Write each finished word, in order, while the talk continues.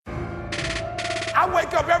I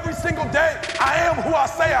wake up every single day. I am who I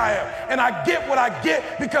say I am. And I get what I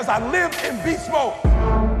get because I live in beast mode.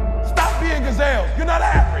 Stop being gazelles. You're not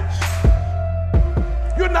average.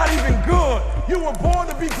 You're not even good. You were born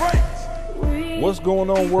to be great. What's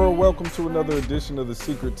going on, world? Welcome to another edition of the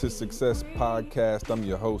Secret to Success podcast. I'm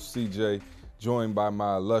your host, CJ, joined by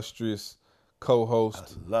my illustrious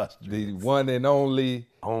co-host, the one and only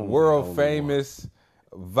world-famous,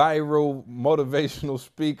 viral motivational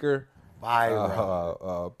speaker,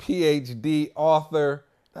 PhD author.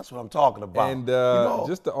 That's what I'm talking about. And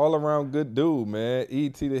just an all-around good dude, man.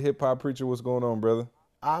 E.T. the hip-hop preacher, what's going on, brother?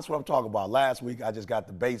 That's what I'm talking about. Last week, I just got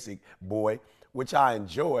the basic boy, which I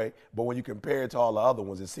enjoy, but when you compare it to all the other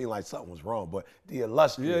ones, it seemed like something was wrong. But the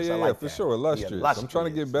illustrious, I like for that. sure, illustrious. I'm trying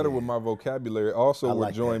to get better with my vocabulary. Also,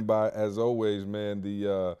 we're joined by, as always, man,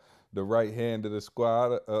 the right hand of the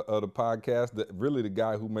squad of the podcast, really the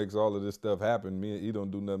guy who makes all of this stuff happen. Me and E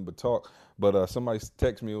don't do nothing but talk. But somebody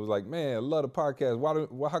texted me and was like, man, I love the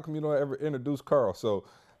podcast. How come you don't ever introduce Carl? So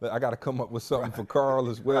I got to come up with something for Carl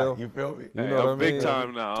as well. You feel me? You know what I mean? Big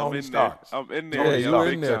time now. Tony Starks. I'm in there. Yeah, you're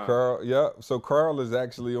in there, time. Carl. Yeah. So Carl is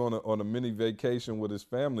actually on a mini vacation with his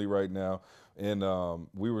family right now, and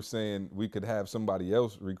we were saying we could have somebody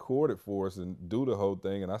else record it for us and do the whole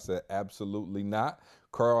thing, and I said absolutely not.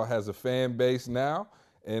 Carl has a fan base now,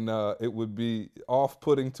 and it would be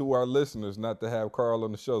off-putting to our listeners not to have Carl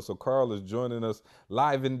on the show. So Carl is joining us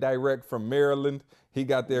live and direct from Maryland. He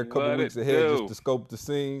got there a couple weeks ahead just to scope the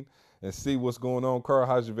scene and see what's going on. Carl,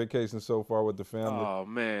 how's your vacation so far with the family? Oh,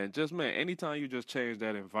 man. Anytime you just change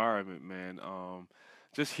that environment, man,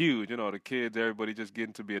 just huge. You know, the kids, everybody just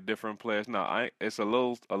getting to be a different place. Now, it's a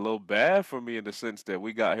little bad for me in the sense that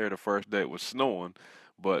we got here the first day it was snowing.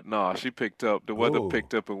 But no, she picked up. The weather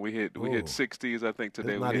picked up, and we hit 60s. I think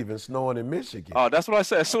today. It's not even snowing in Michigan. Oh, that's what I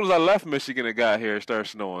said. As soon as I left Michigan and got here, it started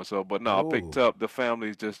snowing. So, but no, I picked up. The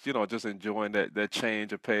family's just enjoying that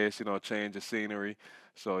change of pace, change of scenery.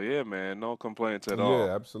 So yeah, man, no complaints at all.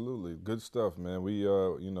 Yeah, absolutely, good stuff, man. We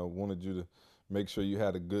wanted you to make sure you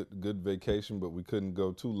had a good vacation, but we couldn't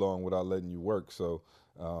go too long without letting you work. So.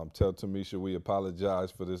 Tell Tamisha we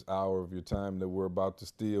apologize for this hour of your time that we're about to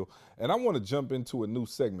steal. And I want to jump into a new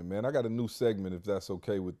segment, man. I got a new segment, if that's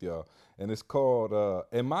okay with y'all. And it's called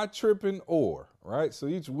Am I Tripping Or? Right? So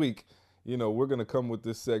each week, we're going to come with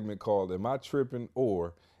this segment called Am I Tripping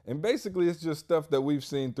Or? And basically it's just stuff that we've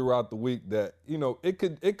seen throughout the week that,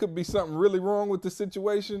 it could be something really wrong with the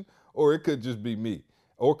situation, or it could just be me,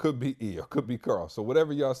 or it could be E, or it could be Carl. So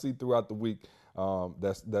whatever y'all see throughout the week,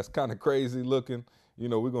 that's kind of crazy looking.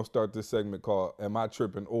 We're going to start this segment called Am I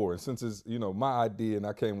Tripping Or? And since it's, my idea and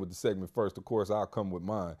I came with the segment first, of course, I'll come with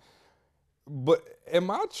mine. But am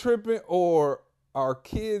I tripping, or are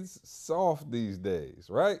kids soft these days,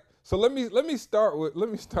 right? So let me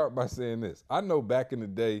start by saying this. I know back in the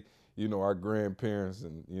day, our grandparents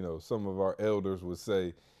and, some of our elders would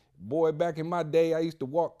say, boy, back in my day, I used to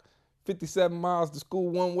walk 57 miles to school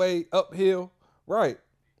one way uphill, right?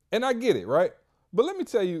 And I get it, right? But let me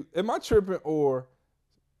tell you, am I tripping, or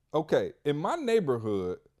okay, in my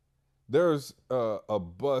neighborhood, there's a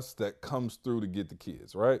bus that comes through to get the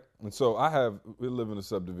kids, right? And so we live in a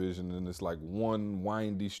subdivision, and it's like one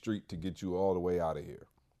windy street to get you all the way out of here.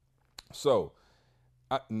 So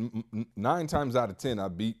 9 times out of 10, I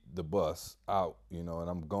beat the bus out, and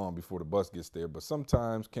I'm gone before the bus gets there. But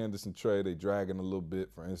sometimes Candace and Trey, they dragging a little bit.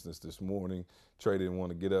 For instance, this morning, Trey didn't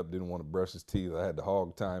want to get up, didn't want to brush his teeth. I had to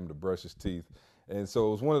hog time to brush his teeth. And so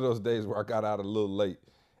it was one of those days where I got out a little late.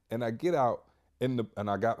 And I get out and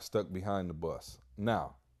I got stuck behind the bus.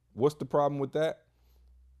 Now, what's the problem with that?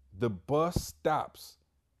 The bus stops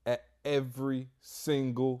at every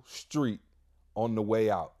single street on the way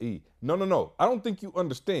out. E. No. I don't think you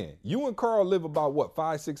understand. You and Carl live about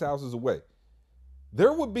 5-6 houses away.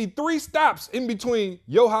 There would be 3 stops in between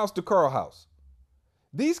your house to Carl's house.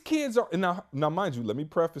 These kids are, and now mind you, let me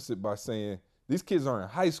preface it by saying these kids are in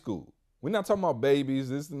high school. We're not talking about babies.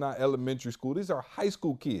 This is not elementary school. These are high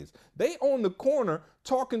school kids. They on the corner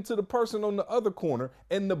talking to the person on the other corner,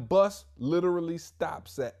 and the bus literally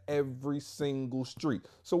stops at every single street.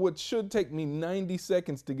 So what should take me 90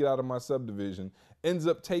 seconds to get out of my subdivision ends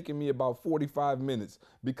up taking me about 45 minutes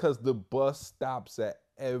because the bus stops at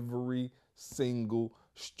every single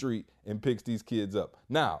street and picks these kids up.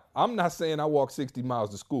 Now, I'm not saying I walked 60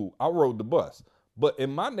 miles to school. I rode the bus. But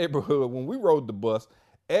in my neighborhood, when we rode the bus,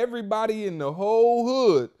 everybody in the whole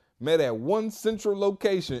hood met at one central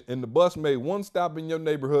location, and the bus made one stop in your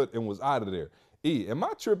neighborhood and was out of there. E, am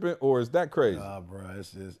I tripping, or is that crazy? Nah, bro,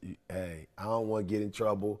 it's just, hey, I don't want to get in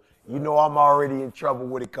trouble. I'm already in trouble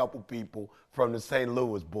with a couple people from the St.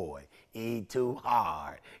 Louis boy. he too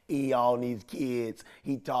hard. He on these kids.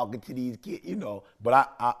 He talking to these kids, you know.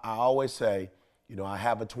 But I always say, you know, I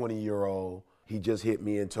have a 20-year-old. He just hit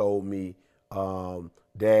me and told me,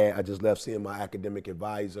 Dad, I just left seeing my academic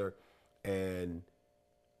advisor, and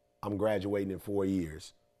I'm graduating in 4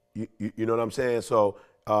 years. You know what I'm saying? So,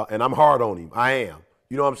 and I'm hard on him. I am.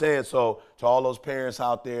 You know what I'm saying? So to all those parents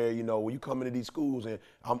out there, you know, when you come into these schools, and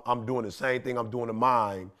I'm doing the same thing I'm doing to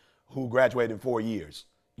mine, who graduated in 4 years.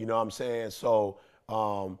 You know what I'm saying? So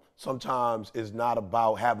sometimes it's not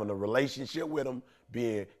about having a relationship with them,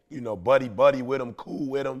 being, you know, buddy with them, cool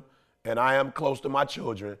with them. And I am close to my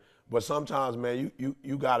children. But sometimes, man,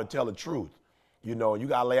 you got to tell the truth. You know, you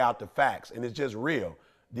got to lay out the facts. And it's just real.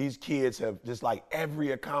 These kids have just like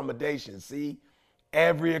every accommodation, see?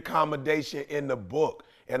 Every accommodation in the book.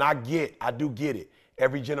 And I do get it.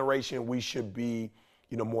 Every generation we should be,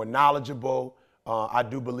 you know, more knowledgeable. I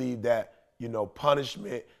do believe that, you know,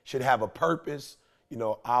 punishment should have a purpose. You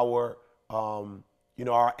know, our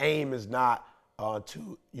aim is not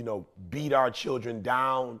to, you know, beat our children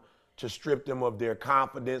down, to strip them of their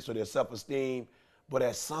confidence or their self-esteem. But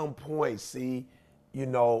at some point, see, you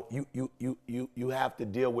know, you have to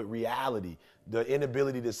deal with reality, the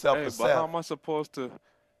inability to self-assess. Hey, but how am I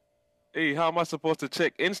supposed to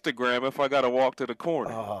check Instagram if I gotta walk to the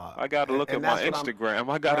corner? I gotta look at my Instagram.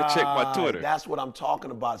 I gotta check my Twitter. That's what I'm talking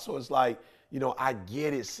about. So it's like, you know, I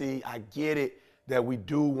get it. See, I get it that we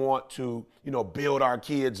do want to, you know, build our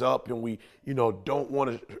kids up, and we, you know, don't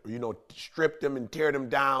want to, you know, strip them and tear them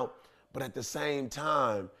down. But at the same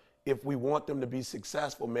time, if we want them to be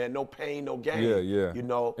successful, man, no pain, no gain. Yeah. You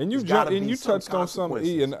know, and you touched on something,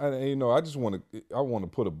 E, and you know, I want to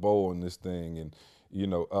put a bow on this thing, and you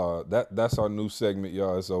know, that's our new segment,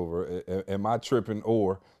 y'all. It's over. Am I tripping?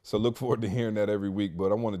 So look forward to hearing that every week.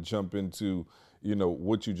 But I want to jump into, you know,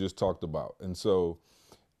 what you just talked about, and so.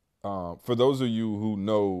 For those of you who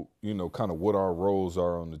know, you know, kind of what our roles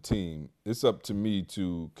are on the team, it's up to me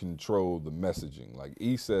to control the messaging. Like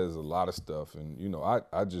E says a lot of stuff, and, you know,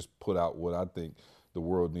 I just put out what I think the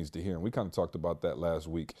world needs to hear. And we kind of talked about that last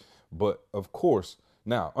week. But, of course,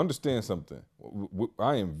 now, understand something.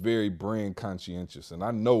 I am very brand conscientious, and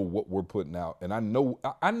I know what we're putting out, and I know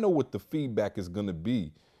what the feedback is going to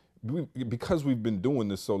be. Because we've been doing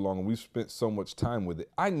this so long and we've spent so much time with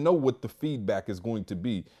it, I know what the feedback is going to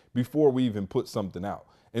be before we even put something out.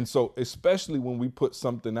 And so, especially when we put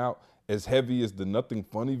something out as heavy as the Nothing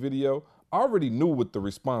Funny video, I already knew what the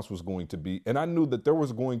response was going to be. And I knew that there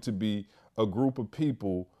was going to be a group of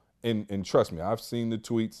people, and trust me, I've seen the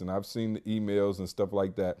tweets and I've seen the emails and stuff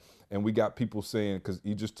like that. And we got people saying, because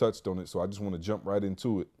you just touched on it, so I just want to jump right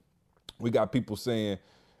into it. We got people saying,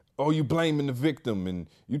 oh, you blaming the victim, and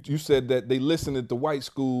you said that they listen at the white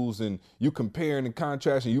schools, and you comparing and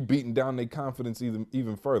contrasting, you beating down their confidence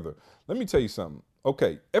even further. Let me tell you something.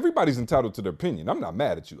 Okay, everybody's entitled to their opinion. I'm not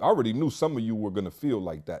mad at you. I already knew some of you were going to feel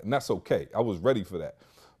like that, and that's okay. I was ready for that.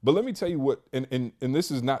 But let me tell you what, and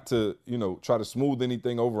this is not to, you know, try to smooth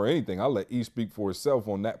anything over or anything. I'll let E speak for herself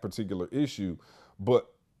on that particular issue.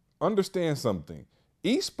 But understand something.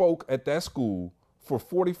 E spoke at that school for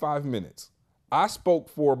 45 minutes. I spoke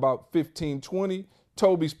for about 15, 20.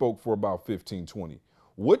 Toby spoke for about 15, 20.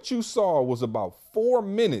 What you saw was about 4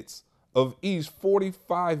 minutes of E's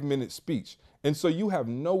 45-minute speech. And so you have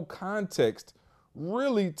no context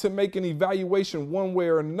really to make an evaluation one way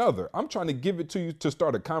or another. I'm trying to give it to you to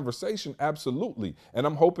start a conversation, absolutely. And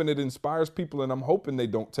I'm hoping it inspires people, and I'm hoping they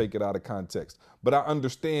don't take it out of context. But I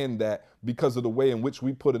understand that because of the way in which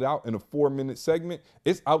we put it out in a 4-minute segment,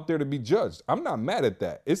 it's out there to be judged. I'm not mad at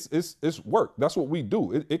that. It's work. That's what we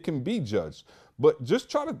do. It can be judged. But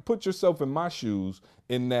just try to put yourself in my shoes,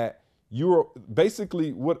 in that you're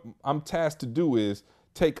basically, what I'm tasked to do is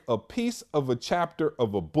take a piece of a chapter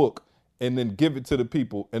of a book and then give it to the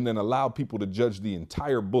people, and then allow people to judge the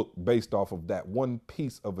entire book based off of that one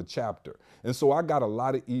piece of a chapter. And so I got a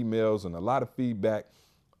lot of emails and a lot of feedback.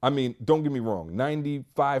 I mean, don't get me wrong,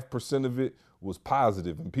 95% of it was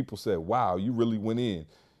positive, and people said, wow, you really went in.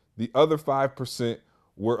 The other 5%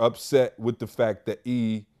 were upset with the fact that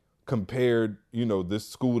E compared, you know, this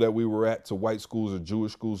school that we were at to white schools or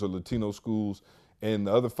Jewish schools or Latino schools. And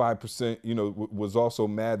the other 5%, you know, was also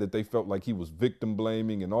mad that they felt like he was victim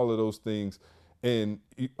blaming and all of those things. And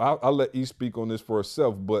I'll let E speak on this for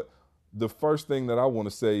herself. But the first thing that I want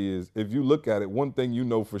to say is, if you look at it, one thing you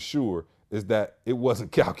know for sure is that it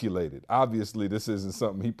wasn't calculated. Obviously, this isn't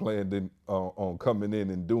something he planned on coming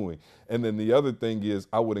in and doing. And then the other thing is,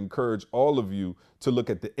 I would encourage all of you to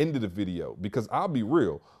look at the end of the video, because I'll be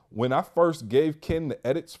real. When I first gave Ken the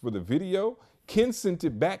edits for the video, Ken sent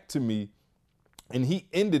it back to me And he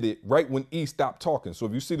ended it right when E stopped talking. So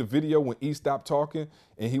if you see the video when E stopped talking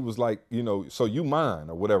and he was like, so you mine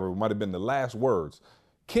or whatever, it might have been the last words.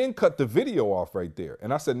 Ken cut the video off right there.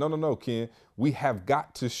 And I said, no, Ken, we have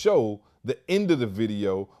got to show the end of the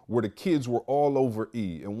video where the kids were all over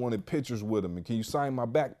E and wanted pictures with him. And can you sign my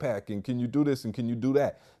backpack? And can you do this? And can you do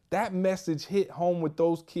that? That message hit home with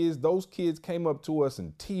those kids. Those kids came up to us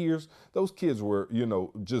in tears. Those kids were,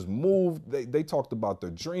 just moved. They talked about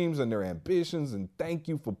their dreams and their ambitions and thank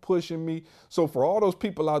you for pushing me. So for all those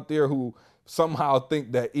people out there who somehow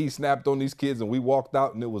think that E snapped on these kids and we walked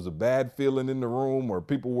out and it was a bad feeling in the room or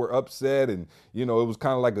people were upset and, it was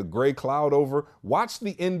kind of like a gray cloud over, watch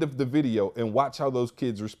the end of the video and watch how those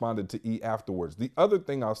kids responded to E afterwards. The other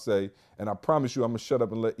thing I'll say, and I promise you I'm going to shut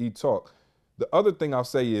up and let E talk. The other thing I'll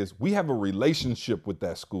say is we have a relationship with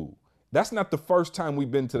that school. That's not the first time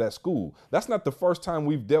we've been to that school. That's not the first time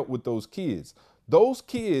we've dealt with those kids. Those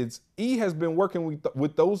kids, E has been working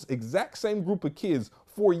with those exact same group of kids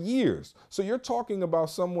for years. So you're talking about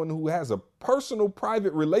someone who has a personal,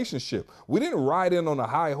 private relationship. We didn't ride in on a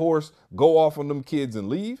high horse, go off on them kids and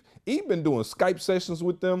leave. E been doing Skype sessions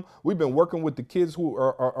with them. We've been working with the kids who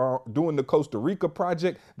are doing the Costa Rica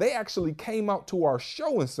project. They actually came out to our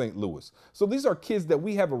show in St. Louis. So these are kids that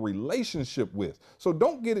we have a relationship with. So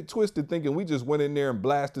don't get it twisted thinking we just went in there and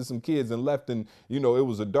blasted some kids and left and, it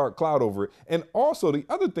was a dark cloud over it. And also the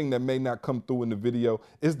other thing that may not come through in the video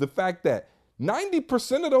is the fact that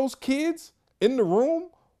 90% of those kids in the room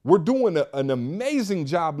were doing an amazing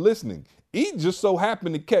job listening. He just so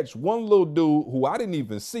happened to catch one little dude who I didn't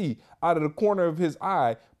even see out of the corner of his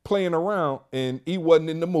eye playing around, and he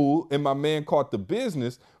wasn't in the mood, and my man caught the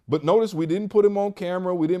business. But notice we didn't put him on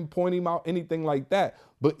camera. We didn't point him out, anything like that.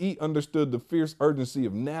 But he understood the fierce urgency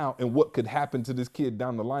of now and what could happen to this kid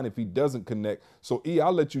down the line if he doesn't connect. So E,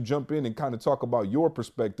 I'll let you jump in and kind of talk about your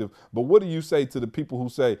perspective. But what do you say to the people who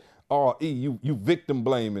say, oh, E, you victim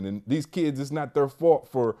blaming, and these kids, it's not their fault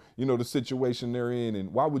for, the situation they're in,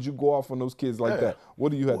 and why would you go off on those kids like that?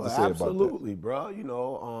 What do you have to say about that? Absolutely,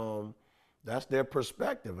 bro. That's their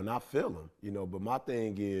perspective, and I feel them, but my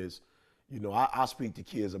thing is, I speak to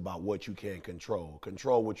kids about what you can control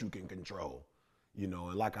what you can control, and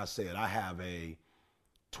like I said, I have a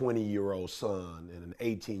 20-year-old son and an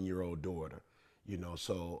 18-year-old daughter,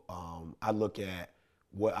 so I look at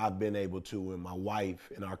what I've been able to, and my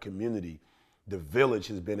wife and our community, the village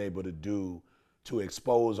has been able to do to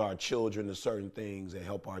expose our children to certain things and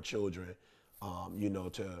help our children,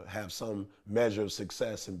 to have some measure of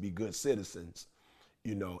success and be good citizens,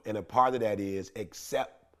 and a part of that is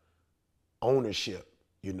accept ownership,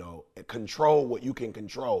 and control what you can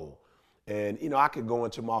control. And, I could go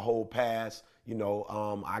into my whole past,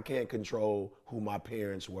 I can't control who my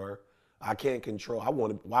parents were. I can't control,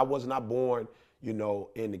 why wasn't I born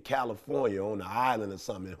in California on the island or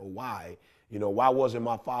something in Hawaii? Why wasn't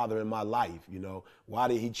my father in my life? Why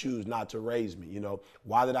did he choose not to raise me?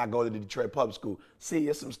 Why did I go to the Detroit Public School? See,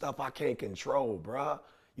 it's some stuff I can't control, bruh.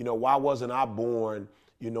 Why wasn't I born,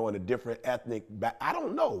 in a different ethnic I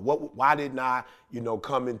don't know. Why didn't I,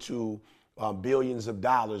 come into billions of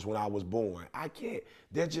dollars when I was born? I can't.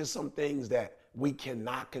 There's just some things that we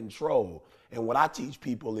cannot control. And what I teach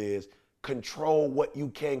people is control what you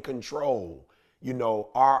can control.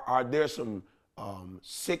 Are there some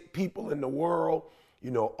sick people in the world?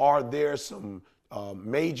 Are there some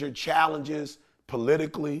major challenges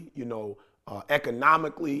politically,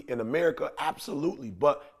 economically in America? Absolutely.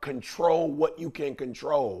 But control what you can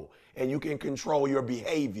control, and you can control your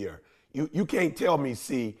behavior. You can't tell me,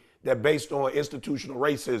 see, that based on institutional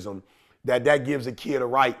racism, that gives a kid a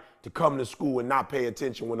right to come to school and not pay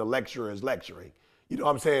attention when the lecturer is lecturing. You know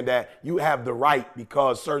what I'm saying? That you have the right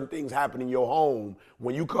because certain things happen in your home.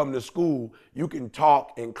 When you come to school, you can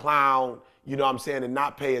talk and clown, you know what I'm saying, and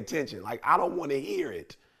not pay attention. Like, I don't want to hear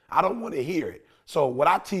it. I don't want to hear it. So what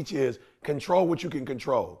I teach is control what you can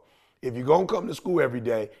control. If you're going to come to school every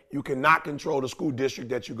day, you cannot control the school district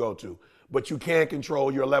that you go to, but you can control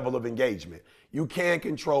your level of engagement. You can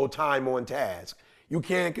control time on task. You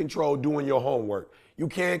can control doing your homework. You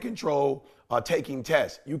can control taking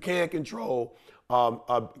tests. You can control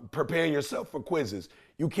preparing yourself for quizzes.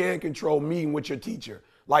 You can control meeting with your teacher.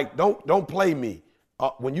 Like, don't play me.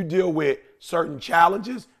 When you deal with certain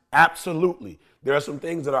challenges, absolutely. There are some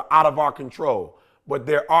things that are out of our control, but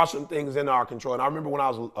there are some things in our control. And I remember when I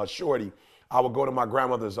was a shorty, I would go to my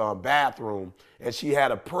grandmother's bathroom, and she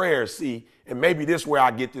had a prayer, see, and maybe this is where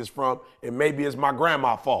I get this from, and maybe it's my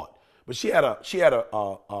grandma's fault. But she had a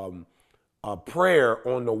prayer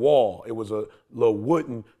on the wall. It was a little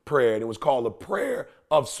wooden prayer, and it was called a prayer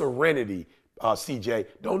of serenity, CJ.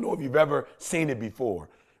 Don't know if you've ever seen it before.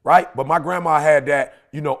 right? But my grandma had that,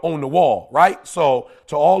 on the wall, right? So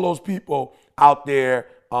to all those people out there,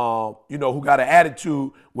 who got an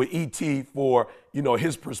attitude with ET for,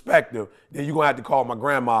 his perspective, then you're gonna have to call my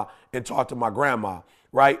grandma and talk to my grandma,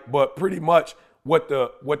 right? But pretty much what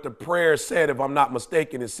the prayer said, if I'm not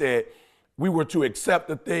mistaken, it said we were to accept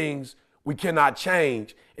the things we cannot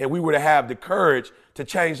change, and we were to have the courage to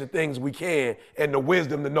change the things we can and the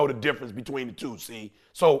wisdom to know the difference between the two, see?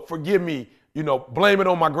 So forgive me, blame it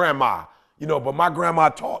on my grandma, but my grandma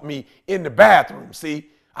taught me in the bathroom, see?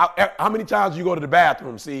 How many times you go to the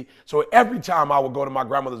bathroom, see? So every time I would go to my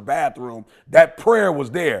grandmother's bathroom, that prayer was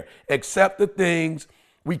there. Accept the things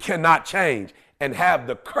we cannot change and have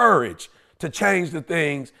the courage to change the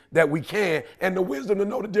things that we can and the wisdom to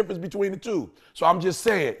know the difference between the two. So I'm just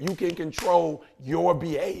saying, you can control your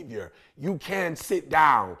behavior. You can sit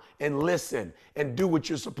down and listen and do what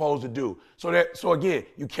you're supposed to do. So again,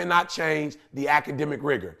 you cannot change the academic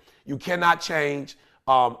rigor. You cannot change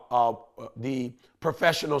the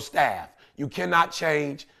professional staff. You cannot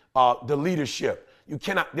change the leadership.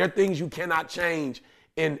 There are things you cannot change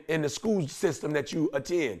in the school system that you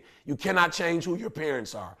attend. You cannot change who your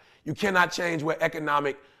parents are. You cannot change what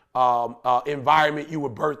economic environment you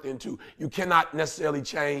were birthed into. You cannot necessarily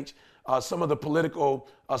change some of the political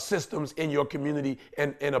systems in your community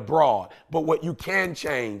and abroad. But what you can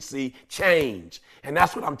change. And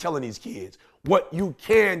that's what I'm telling these kids. What you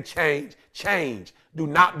can change, change. Do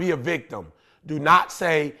not be a victim. Do not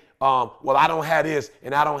say, well, I don't have this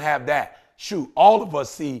and I don't have that. Shoot, all of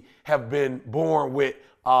us have been born with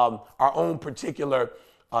our own particular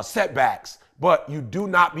setbacks, but you do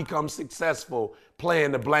not become successful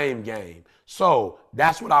playing the blame game. So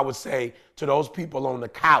that's what I would say to those people on the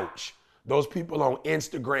couch, those people on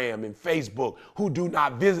Instagram and Facebook who do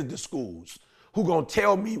not visit the schools, who gonna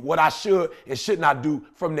tell me what I should and should not do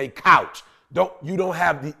from their couch. You don't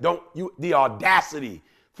have the audacity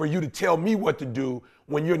for you to tell me what to do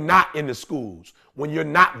when you're not in the schools, when you're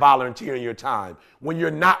not volunteering your time, when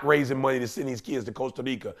you're not raising money to send these kids to Costa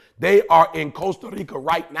Rica. They are in Costa Rica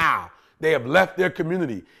right now. They have left their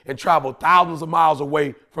community and traveled thousands of miles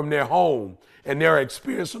away from their home, and they're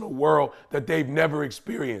experiencing a world that they've never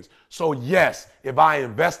experienced. So yes, if I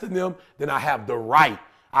invest in them, then I have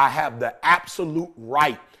the absolute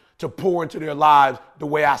right to pour into their lives the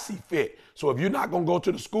way I see fit. So if you're not going to go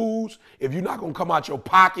to the schools, if you're not going to come out your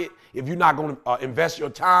pocket, if you're not going to invest your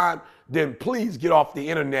time, then please get off the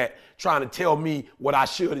internet trying to tell me what I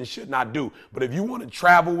should and should not do. But if you want to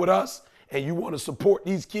travel with us and you want to support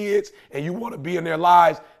these kids and you want to be in their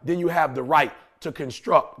lives, then you have the right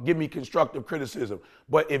to give me constructive criticism.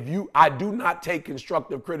 But I do not take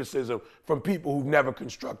constructive criticism from people who've never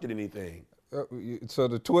constructed anything. So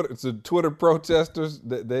the Twitter protesters,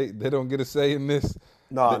 they don't get a say in this?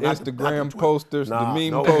 No, the Instagram posters, the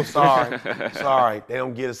meme posters? Sorry, they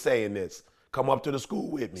don't get a say in this. Come up to the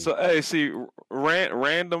school with me. So hey, see,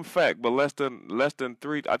 random fact, but less than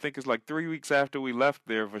 3. I think it's like 3 weeks after we left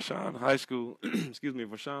there, Vashon High School.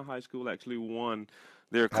 Vashon High School actually won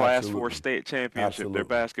their Class 4 state championship, their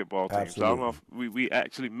basketball team. So I don't know if we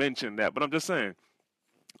actually mentioned that, but I'm just saying.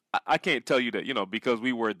 I can't tell you that, because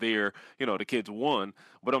we were there, the kids won.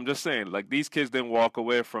 But I'm just saying, like, these kids didn't walk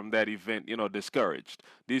away from that event, discouraged.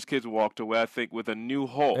 These kids walked away, I think, with a new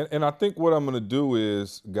hope. And I think what I'm going to do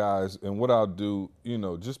is, guys, and what I'll do,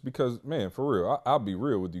 just because, man, for real, I'll be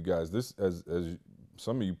real with you guys. This, as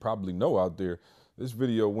some of you probably know out there, this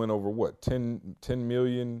video went over, 10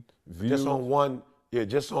 million views?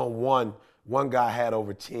 Just on one guy had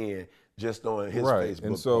over 10 just on his Facebook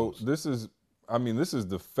and so post. this is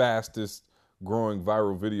the fastest growing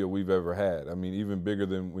viral video we've ever had. I mean, even bigger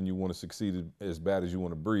than when you want to succeed as bad as you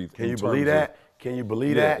want to breathe. Can you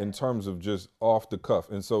believe that? In terms of just off the cuff.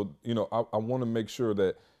 And so, I want to make sure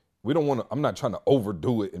that I'm not trying to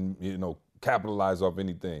overdo it and, capitalize off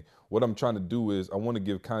anything. What I'm trying to do is I want to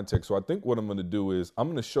give context. So I think what I'm going to do is I'm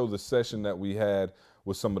going to show the session that we had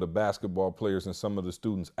with some of the basketball players and some of the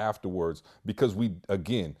students afterwards, because we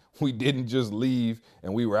didn't just leave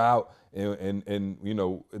and we were out and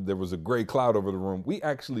there was a gray cloud over the room. We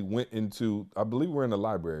actually went into, I believe we're in the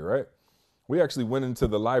library, right? We actually went into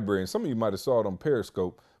the library, and some of you might have saw it on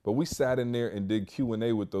Periscope, but we sat in there and did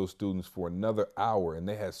Q&A with those students for another hour, and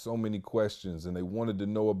they had so many questions, and they wanted to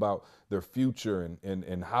know about their future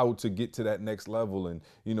and how to get to that next level and,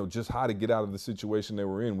 just how to get out of the situation they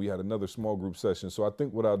were in. We had another small group session. So I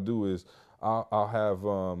think what I'll do is I'll have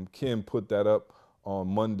Kim put that up on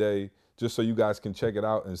Monday just so you guys can check it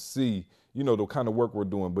out and see, the kind of work we're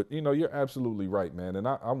doing. But, you're absolutely right, man. And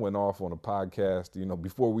I went off on a podcast,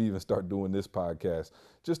 before we even start doing this podcast,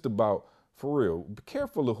 just about for real, be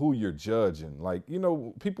careful of who you're judging. Like,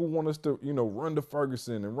 people want us to, run to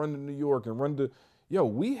Ferguson and run to New York and run to,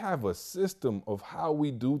 we have a system of how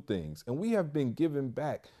we do things, and we have been giving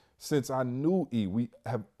back since I knew E. We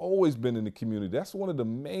have always been in the community. That's one of the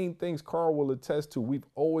main things Carl will attest to. We've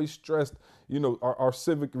always stressed, our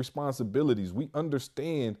civic responsibilities. We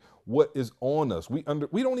understand what is on us. We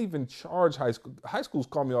don't even charge high school. High schools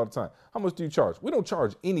call me all the time. How much do you charge? We don't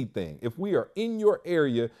charge anything. If we are in your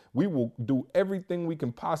area, we will do everything we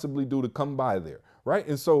can possibly do to come by there, right?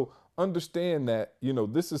 And so understand that,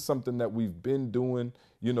 this is something that we've been doing.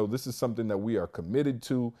 This is something that we are committed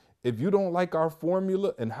to. If you don't like our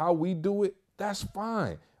formula and how we do it, that's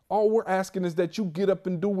fine. All we're asking is that you get up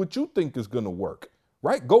and do what you think is going to work,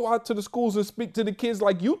 right? Go out to the schools and speak to the kids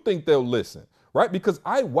like you think they'll listen, right? Because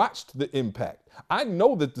I watched the impact. I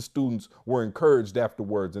know that the students were encouraged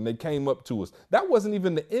afterwards and they came up to us. That wasn't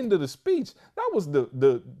even the end of the speech. That was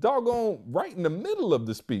the doggone right in the middle of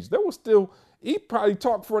the speech. There was still, he probably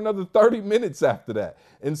talked for another 30 minutes after that.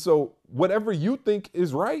 And so whatever you think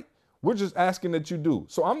is right, we're just asking that you do.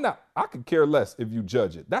 So I could care less if you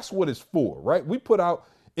judge it. That's what it's for, right? We put out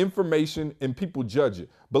information and people judge it.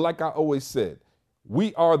 But like I always said,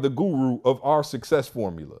 we are the guru of our success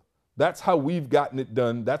formula. That's how we've gotten it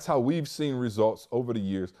done. That's how we've seen results over the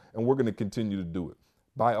years, and we're going to continue to do it.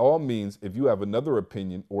 By all means, if you have another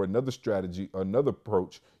opinion or another strategy or another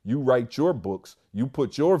approach, you write your books, you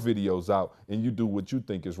put your videos out, and you do what you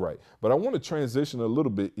think is right. But I want to transition a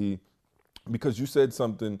little bit, E, because you said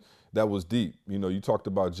something that was deep. You talked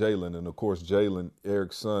about Jalen, and of course, Jalen,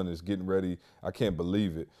 Eric's son, is getting ready. I can't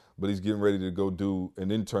believe it, but he's getting ready to go do an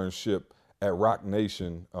internship at Rock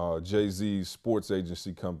Nation, Jay-Z's sports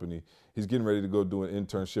agency company. He's getting ready to go do an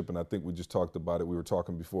internship, and I think we just talked about it. We were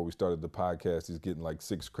talking before we started the podcast. He's getting like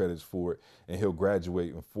 6 credits for it, and he'll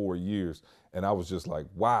graduate in 4 years. And I was just like,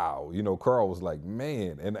 wow. Carl was like,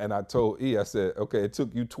 man. And I told E, I said, okay, it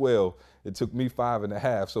took you 12. It took me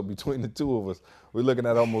 5.5. So between the two of us, we're looking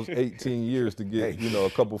at almost 18 years to get, a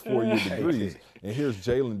couple 4-year degrees. And here's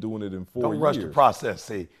Jalen doing it in 4 years. Don't rush the process,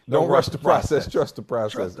 see. Don't rush the process. Trust the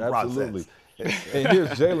process. Trust the Absolutely. process. And here's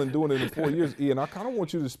Jalen doing it in 4 years, E. And I kind of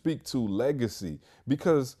want you to speak to legacy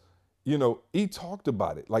because, E talked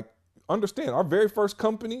about it. Like, understand, our very first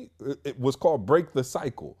company, it was called Break the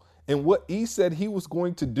Cycle. And what E said he was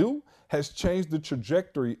going to do has changed the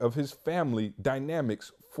trajectory of his family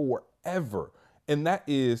dynamics forever. And that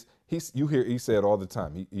is, you hear E say it all the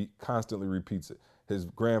time. He constantly repeats it. His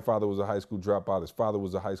grandfather was a high school dropout. His father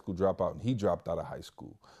was a high school dropout, and he dropped out of high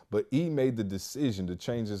school. But E made the decision to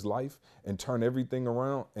change his life and turn everything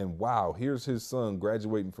around. And wow, here's his son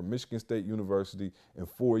graduating from Michigan State University in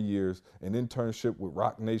 4 years, an internship with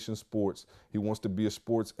Rock Nation Sports. He wants to be a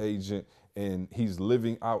sports agent, and he's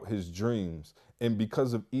living out his dreams. And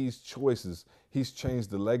because of E's choices, he's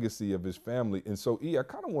changed the legacy of his family. And so, E, I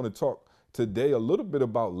kind of want to talk today a little bit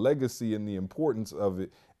about legacy and the importance of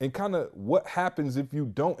it and kind of what happens if you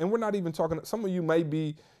don't. And we're not even talking, some of you may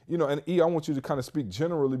be, and E, I want you to kind of speak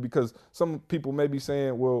generally because some people may be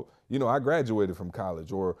saying, well, I graduated from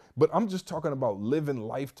college but I'm just talking about living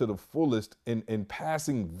life to the fullest and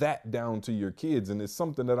passing that down to your kids. And it's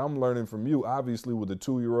something that I'm learning from you, obviously with a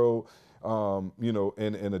 2-year-old,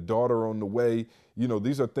 and a daughter on the way.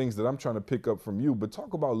 These are things that I'm trying to pick up from you, but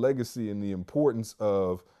talk about legacy and the importance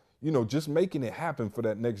of, just making it happen for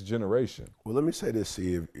that next generation. Well, let me say this,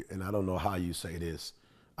 Steve, and I don't know how you say this.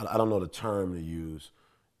 I don't know the term to use,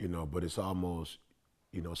 but it's almost,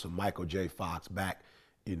 some Michael J. Fox back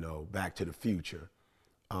to the future.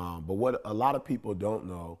 But what a lot of people don't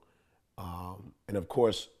know, and of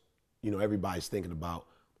course, everybody's thinking about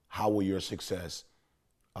how will your success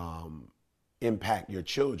impact your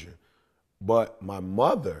children. But my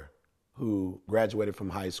mother, who graduated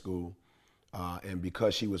from high school, and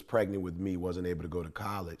because she was pregnant with me, wasn't able to go to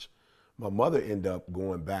college, my mother ended up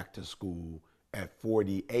going back to school at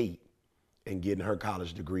 48 and getting her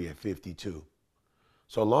college degree at 52.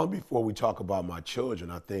 So long before we talk about my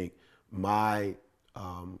children, I think my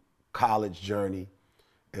college journey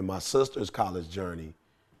and my sister's college journey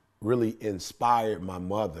really inspired my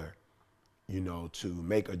mother, to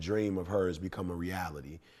make a dream of hers become a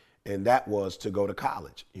reality. And that was to go to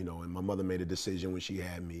college, and my mother made a decision when she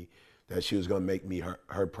had me that she was going to make me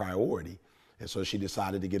her priority. And so she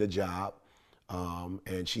decided to get a job,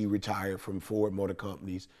 and she retired from Ford Motor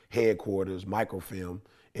Company's headquarters, microfilm,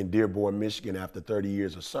 in Dearborn, Michigan after 30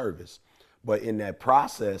 years of service. But in that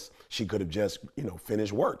process, she could have just,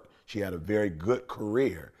 finished work. She had a very good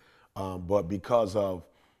career. But because of,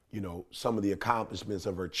 some of the accomplishments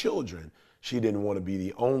of her children, she didn't want to be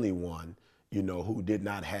the only one, who did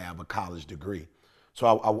not have a college degree. So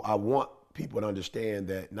I want people to understand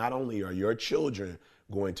that not only are your children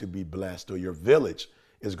going to be blessed, or your village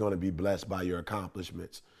is going to be blessed by your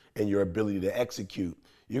accomplishments and your ability to execute,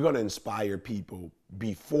 you're going to inspire people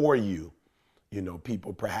before you,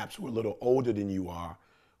 people perhaps who are a little older than you are,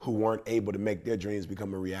 who weren't able to make their dreams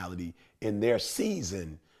become a reality in their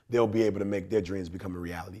season. They'll be able to make their dreams become a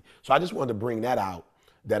reality. So I just wanted to bring that out,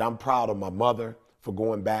 that I'm proud of my mother for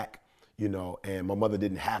going back, and my mother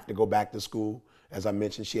didn't have to go back to school. As I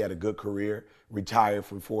mentioned, she had a good career, retired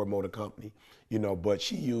from Ford Motor Company, but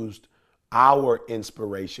she used our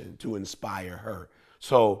inspiration to inspire her.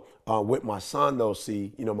 So with my son, though,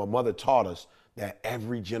 my mother taught us that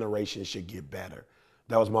every generation should get better.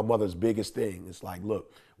 That was my mother's biggest thing. It's like,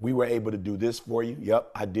 look, we were able to do this for you.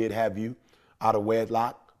 Yep, I did have you out of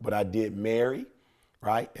wedlock, but I did marry,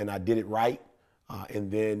 right? And I did it right.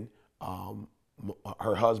 And then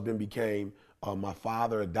her husband became my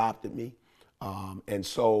father, adopted me. And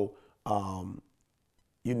so,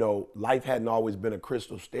 life hadn't always been a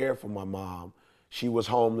crystal stair for my mom. She was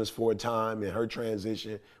homeless for a time in her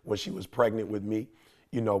transition when she was pregnant with me,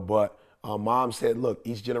 but mom said, look,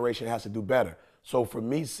 each generation has to do better. So for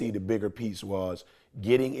me, the bigger piece was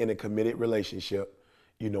getting in a committed relationship,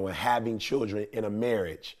 and having children in a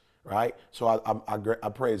marriage, right? So I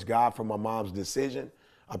praise God for my mom's decision.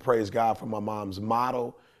 I praise God for my mom's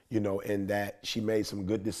motto, and that she made some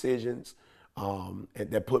good decisions, and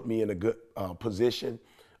that put me in a good position.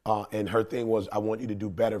 And her thing was, I want you to do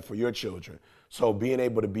better for your children. So being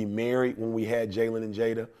able to be married when we had Jalen and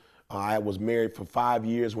Jada, I was married for 5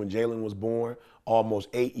 years when Jalen was born, almost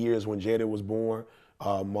 8 years when Jada was born.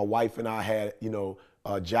 My wife and I had,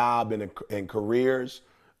 a job and careers,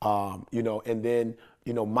 and then,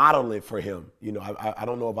 modeling for him. I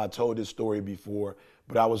don't know if I told this story before,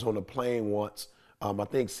 but I was on a plane once. I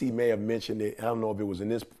think C may have mentioned it. I don't know if it was in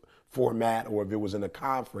this format or if it was in a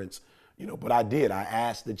conference, but I did. I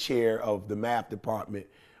asked the chair of the math department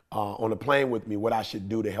on the plane with me what I should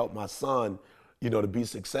do to help my son, to be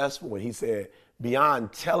successful. And he said,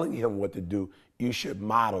 beyond telling him what to do, you should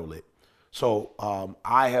model it. So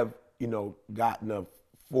I have, gotten a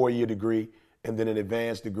 4-year degree and then an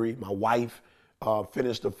advanced degree. My wife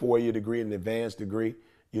finished a 4-year degree and an advanced degree.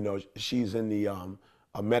 She's in the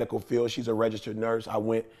a medical field. She's a registered nurse.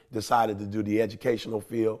 I decided to do the educational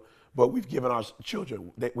field, but we've given our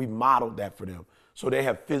children, we modeled that for them. So they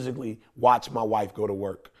have physically watched my wife go to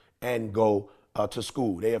work and go to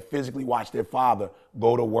school. They have physically watched their father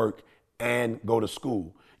go to work and go to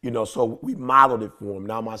school. So we modeled it for them.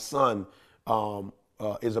 Now my son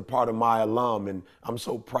is a part of my alum, and I'm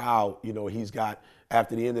so proud. He's got,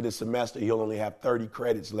 after the end of this semester, he'll only have 30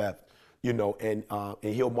 credits left, and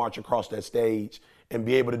he'll march across that stage and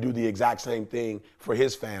be able to do the exact same thing for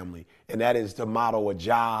his family, and that is to model a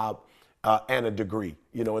job and a degree.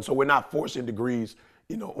 And so we're not forcing degrees,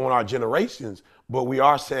 on our generations, but we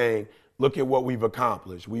are saying, look at what we've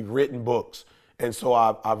accomplished. We've written books, and so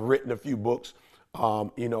I've written a few books,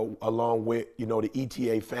 along with, the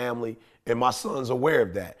ETA family, and my son's aware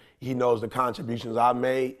of that. He knows the contributions I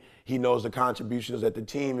made. He knows the contributions that the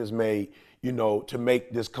team has made, to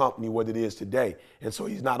make this company what it is today. And so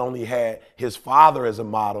he's not only had his father as a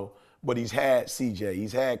model, but he's had CJ,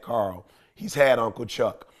 he's had Carl, he's had Uncle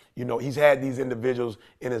Chuck. He's had these individuals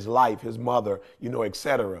in his life, his mother, et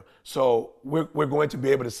cetera. So we're going to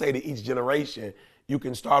be able to say to each generation, you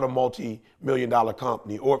can start a multi-million-dollar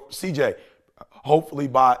company. Or CJ, hopefully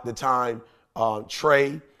by the time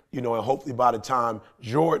Trey, and hopefully by the time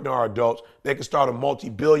Jordan are adults, they can start a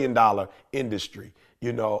multi-billion-dollar industry.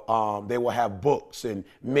 They will have books and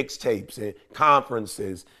mixtapes and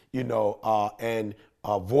conferences, and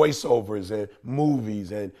voiceovers and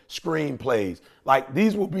movies and screenplays. Like,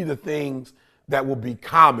 these will be the things that will be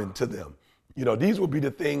common to them. These will be the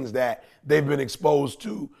things that they've been exposed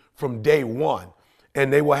to from day one.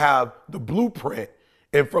 And they will have the blueprint.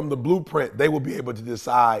 And from the blueprint, they will be able to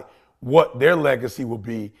decide what their legacy will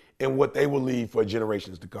be and what they will leave for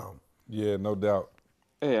generations to come. Yeah, no doubt.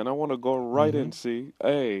 Hey, and I want to go right in, see.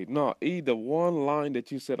 Hey, no, the one line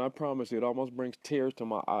that you said, I promise you, it almost brings tears to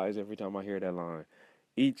my eyes every time I hear that line.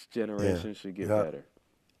 Each generation should get better.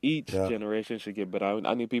 Each generation should get better.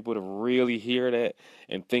 I need people to really hear that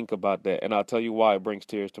and think about that. And I'll tell you why it brings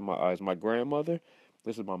tears to my eyes. My grandmother,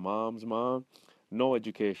 this is my mom's mom, no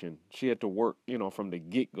education. She had to work, from the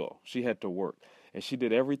get-go. She had to work. And she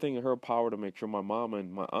did everything in her power to make sure my mom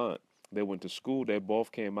and my aunt, they went to school. They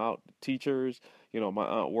both came out teachers. My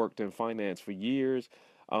aunt worked in finance for years.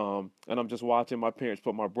 And I'm just watching my parents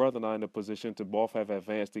put my brother and I in a position to both have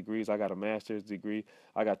advanced degrees. I got a master's degree.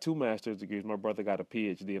 I got 2 master's degrees. My brother got a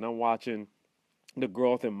PhD. And I'm watching the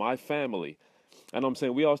growth in my family And I'm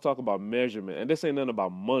saying we always talk about measurement, and this ain't nothing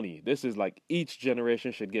about money. This is like each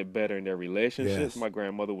generation should get better in their relationships. Yes. My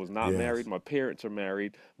grandmother was not Yes. married. My parents are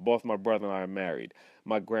married. Both my brother and I are married.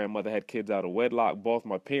 My grandmother had kids out of wedlock. Both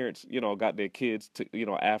my parents, got their kids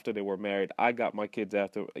after they were married. I got my kids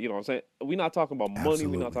after, what I'm saying? We're not talking about money.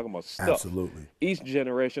 We're not Absolutely. talking about stuff. Absolutely. Each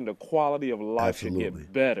generation, the quality of life should Absolutely.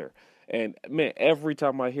 get better. And man, every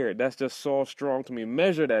time I hear it, that's just so strong to me.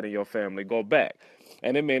 Measure that in your family. Go back.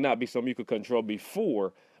 And it may not be something you could control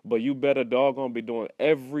before, but you better doggone be doing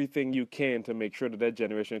everything you can to make sure that that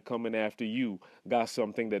generation coming after you got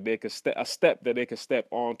something that they could a step that they could step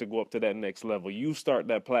on to go up to that next level. You start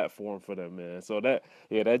that platform for them, man. So that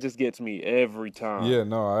just gets me every time. Yeah,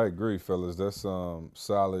 no, I agree, fellas. That's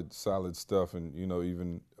solid stuff. And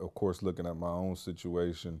even of course looking at my own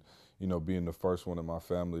situation, being the first one in my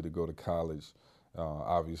family to go to college.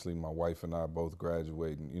 Obviously, my wife and I are both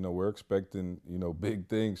graduating. We're expecting, big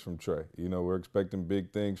things from Trey. We're expecting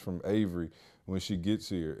big things from Avery when she gets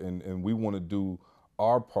here. And we want to do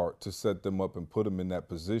our part to set them up and put them in that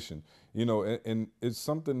position. And it's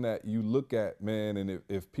something that you look at, man, and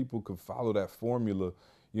if people could follow that formula,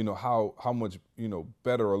 how much,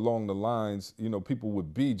 better along the lines, people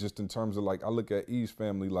would be just in terms of like, I look at E's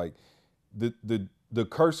family, like the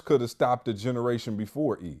curse could have stopped a generation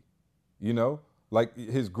before E, Like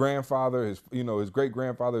his grandfather, his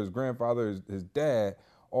great-grandfather, his grandfather, his dad,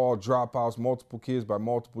 all dropouts, multiple kids by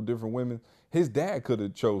multiple different women. His dad could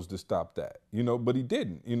have chose to stop that, but he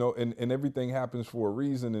didn't, and everything happens for a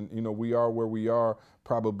reason. And, we are where we are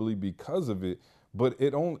probably because of it. But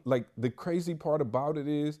it only, like, the crazy part about it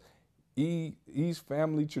is E's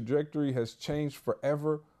family trajectory has changed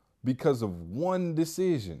forever because of one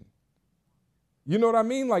decision. You know what I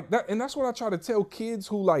mean? Like that, and that's what I try to tell kids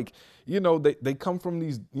who, like, they come from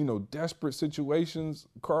these, desperate situations,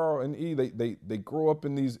 Carl and E, they grow up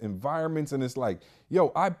in these environments, and it's like,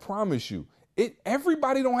 yo, I promise you,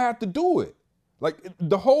 everybody don't have to do it. Like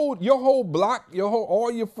your whole block,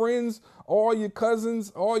 all your friends, all your cousins,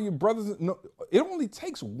 all your brothers, no, it only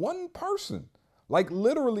takes one person. Like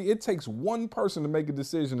literally, it takes one person to make a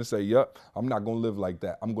decision to say, yep, I'm not going to live like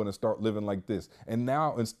that. I'm going to start living like this. And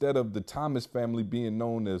now, instead of the Thomas family being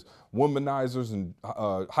known as womanizers and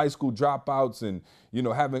high school dropouts and,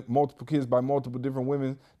 having multiple kids by multiple different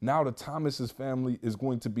women, now the Thomas's family is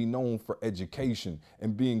going to be known for education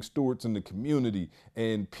and being stewards in the community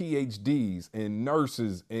and PhDs and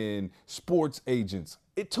nurses and sports agents.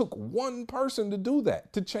 It took one person to do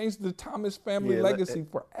that, to change the Thomas family legacy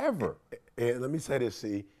forever. And let me say this,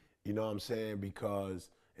 see, you know what I'm saying? Because,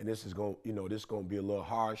 and this is going, this is going to be a little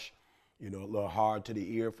harsh, a little hard to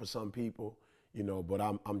the ear for some people, but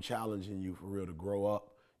I'm challenging you for real to grow up,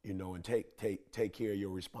 and take care of your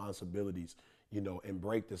responsibilities, and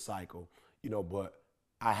break the cycle, but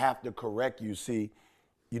I have to correct you, see,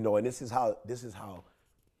 and this is how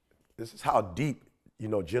deep,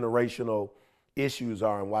 generational issues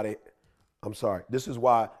are and why this is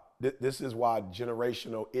why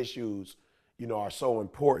generational issues, are so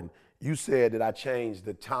important. You said that I changed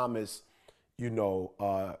the Thomas,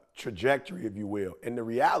 trajectory, if you will. And the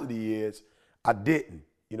reality is I didn't,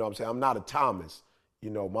 what I'm saying? I'm not a Thomas,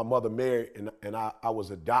 my mother married and I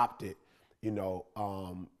was adopted,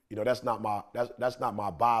 that's not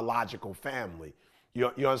my biological family. You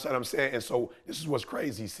understand what I'm saying? And so this is what's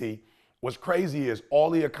crazy, see. What's crazy is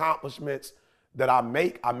all the accomplishments that I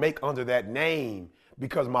make under that name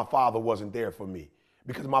because my father wasn't there for me,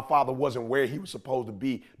 because my father wasn't where he was supposed to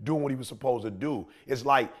be, doing what he was supposed to do. It's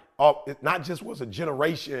like, it not just was a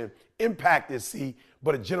generation impacted, see,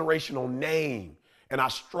 but a generational name. And I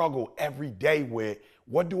struggle every day with,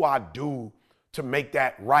 what do I do to make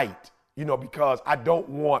that right? Because I don't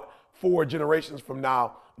want 4 generations from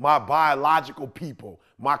now, my biological people,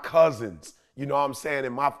 my cousins, what I'm saying,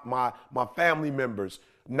 and my family members,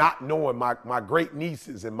 not knowing my great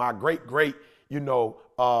nieces and my great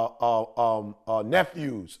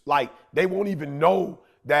nephews, like they won't even know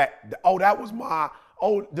that, that was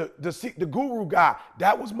the guru guy,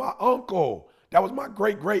 that was my uncle, that was my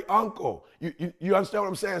great uncle. You understand what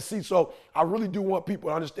I'm saying? See, so I really do want people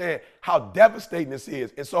to understand how devastating this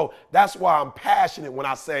is. And so that's why I'm passionate when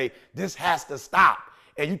I say this has to stop.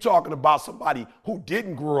 And you're talking about somebody who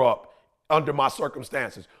didn't grow up under my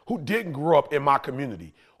circumstances, who didn't grow up in my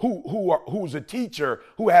community, who's a teacher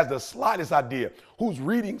who has the slightest idea, who's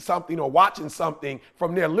reading something or watching something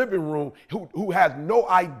from their living room, who has no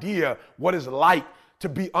idea what it's like to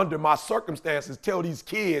be under my circumstances, tell these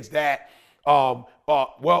kids that,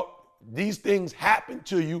 these things happen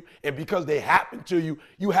to you, and because they happen to you,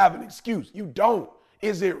 you have an excuse. You don't.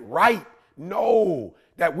 Is it right? No.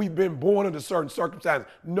 that we've been born under certain circumstances?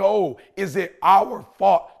 No. Is it our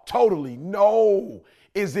fault? Totally. No.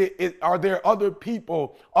 Are there other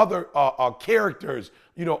people, other characters,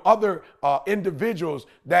 other individuals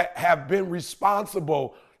that have been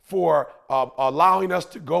responsible for allowing us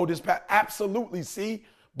to go this path? Absolutely. See,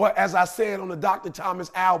 but as I said on the Dr.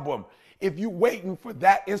 Thomas album, if you're waiting for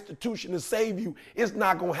that institution to save you, it's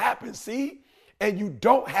not going to happen. See, and you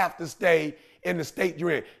don't have to stay in the state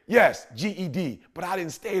you're in. Yes, GED, but I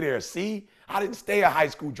didn't stay there. See, I didn't stay a high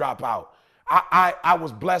school dropout. I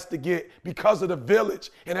was blessed to get, because of the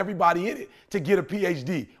village and everybody in it, to get a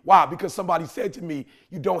PhD. Why? Because somebody said to me,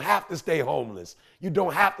 you don't have to stay homeless. You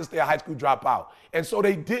don't have to stay a high school dropout. And so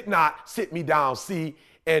they did not sit me down, see,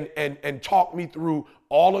 and talk me through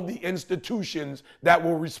all of the institutions that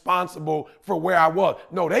were responsible for where I was.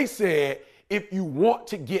 No, they said, if you want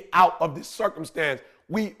to get out of this circumstance,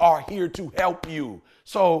 we are here to help you.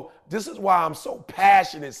 So this is why I'm so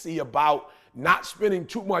passionate, see, about not spending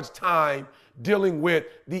too much time dealing with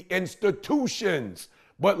the institutions,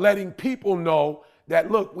 but letting people know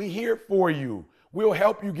that, look, we're here for you. We'll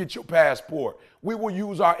help you get your passport. We will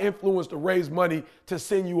use our influence to raise money to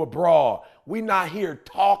send you abroad. We're not here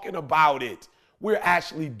talking about it. We're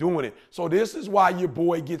actually doing it. So this is why your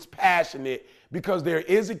boy gets passionate, because there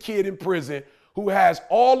is a kid in prison who has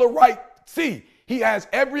all the right. See, he has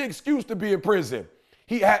every excuse to be in prison.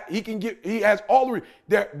 He has all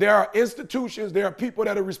the, there are institutions, there are people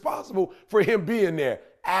that are responsible for him being there.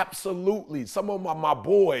 Absolutely. Some of them are my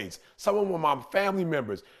boys. Some of them are my family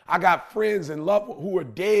members. I got friends and loved ones who are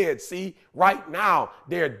dead, see? Right now,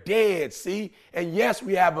 they're dead, see? And yes,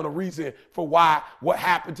 we have a reason for why what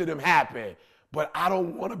happened to them happened. But I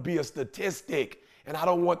don't want to be a statistic, and I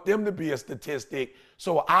don't want them to be a statistic.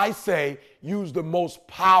 So I say use the most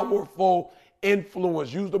powerful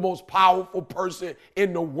influence, use the most powerful person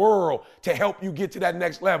in the world to help you get to that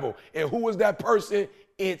next level. And who is that person?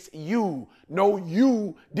 It's you. No,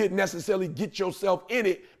 you didn't necessarily get yourself in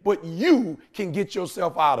it, but you can get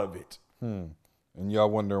yourself out of it. And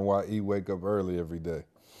y'all wondering why E wake up early every day.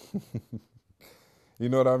 You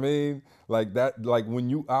know what I mean? Like that, like when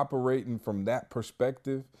you operating from that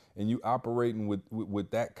perspective and you operating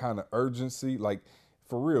with that kind of urgency, like,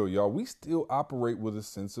 for real, y'all, we still operate with a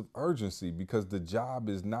sense of urgency because the job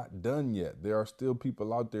is not done yet. There are still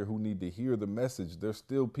people out there who need to hear the message. There's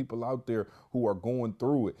still people out there who are going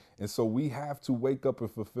through it. And so we have to wake up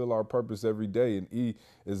and fulfill our purpose every day. And E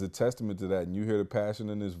is a testament to that. And you hear the passion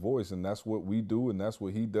in his voice. And that's what we do. And that's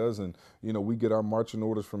what he does. And, we get our marching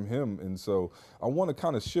orders from him. And so I want to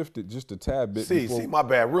kind of shift it just a tad bit. See, my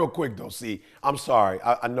bad. Real quick, though. See, I'm sorry.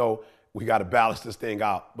 I know we got to balance this thing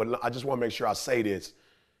out. But I just want to make sure I say this,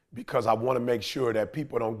 because I want to make sure that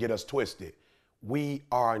people don't get us twisted. We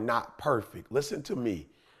are not perfect. Listen to me.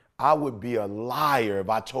 I would be a liar if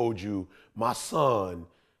I told you my son,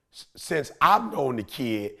 since I've known the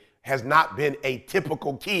kid, has not been a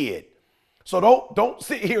typical kid. So don't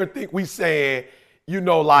sit here and think we saying, we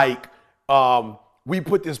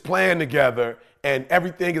put this plan together and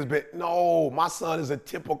everything has been. No, my son is a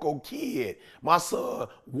typical kid. My son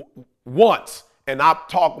once. And I'm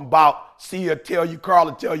talking about,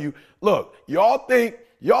 Carla tell you, look, y'all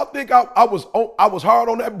think I was hard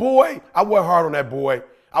on that boy? I wasn't hard on that boy.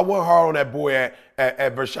 I wasn't hard on that boy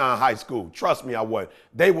at Vershawn High School. Trust me, I wasn't.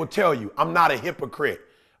 They will tell you, I'm not a hypocrite.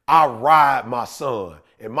 I ride my son.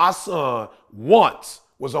 And my son once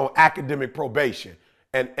was on academic probation.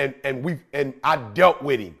 And I dealt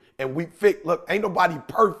with him. And look, ain't nobody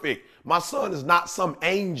perfect. My son is not some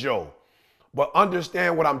angel. But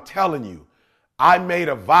understand what I'm telling you. I made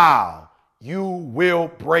a vow, you will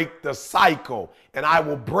break the cycle, and I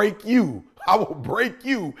will break you. I will break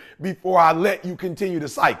you before I let you continue the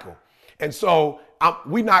cycle. And so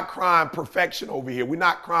we're not crying perfection over here. We're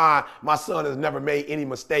not crying my son has never made any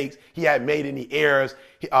mistakes. He hadn't made any errors.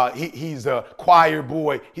 He's a choir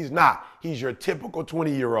boy. He's not. He's your typical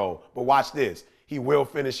 20-year-old. But watch this. He will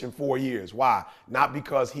finish in 4 years. Why? Not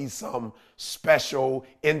because he's some special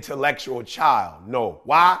intellectual child. No.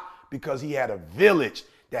 Why? Because he had a village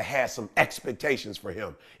that had some expectations for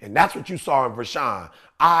him. And that's what you saw in Vershawn.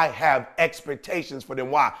 I have expectations for them.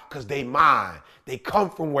 Why? Because they mine. They come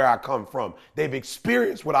from where I come from. They've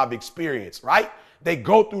experienced what I've experienced, right? They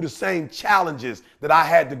go through the same challenges that I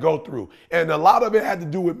had to go through. And a lot of it had to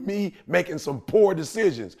do with me making some poor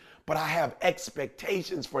decisions. But I have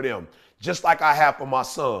expectations for them, just like I have for my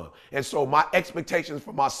son. And so my expectations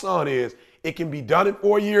for my son is it can be done in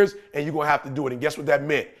 4 years and you're going to have to do it. And guess what that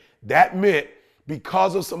meant? That meant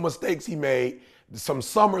because of some mistakes he made, some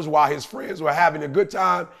summers while his friends were having a good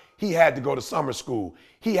time, he had to go to summer school.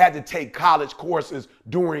 He had to take college courses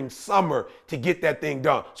during summer to get that thing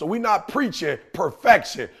done. So we're not preaching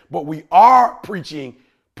perfection, but we are preaching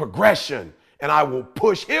progression. And I will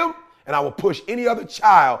push him and I will push any other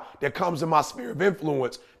child that comes in my sphere of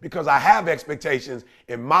influence because I have expectations,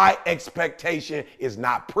 and my expectation is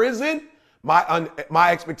not prison.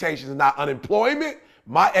 My expectation is not unemployment.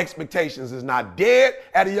 My expectations is not dead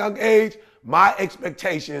at a young age. My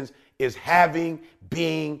expectations is having,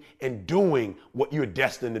 being, and doing what you're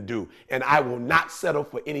destined to do. And I will not settle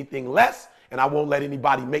for anything less, and I won't let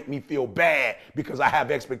anybody make me feel bad because I have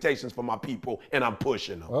expectations for my people and I'm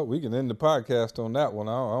pushing them. Well, we can end the podcast on that one.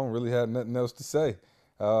 I don't really have nothing else to say.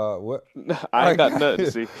 What? I ain't got nothing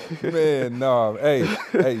to see. Man, no.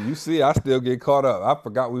 Hey, you see, I still get caught up. I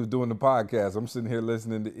forgot we was doing the podcast. I'm sitting here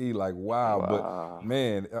listening to E like, wow. But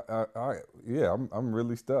man, I'm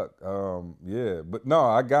really stuck. Yeah, but no,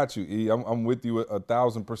 I got you, E. I'm with you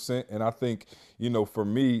 1,000%. And I think, for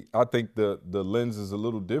me, I think the lens is a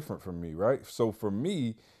little different for me, right? So for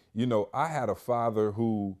me, I had a father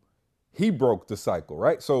who, he broke the cycle,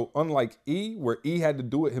 right? So unlike E, where E had to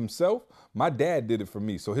do it himself, my dad did it for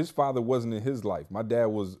me. So his father wasn't in his life. My dad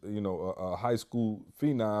was, a high school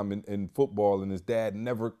phenom in football, and his dad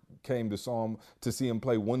never came to see him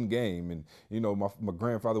play one game. And, my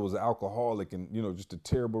grandfather was an alcoholic and, just a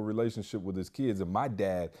terrible relationship with his kids. And my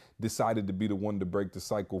dad decided to be the one to break the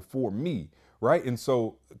cycle for me. Right. And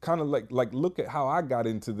so kind of like look at how I got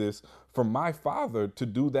into this from my father to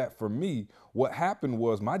do that for me. What happened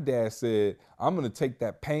was my dad said, I'm going to take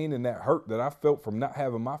that pain and that hurt that I felt from not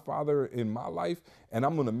having my father in my life, and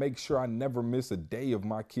I'm going to make sure I never miss a day of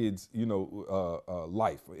my kids'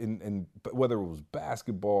 life. And whether it was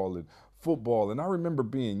basketball and football. And I remember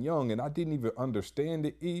being young and I didn't even understand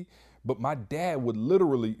it, E. But my dad would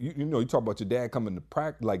literally, you talk about your dad coming to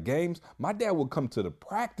practice, like games. My dad would come to the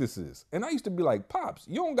practices. And I used to be like, Pops,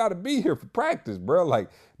 you don't got to be here for practice, bro. Like,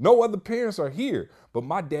 no other parents are here. But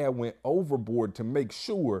my dad went overboard to make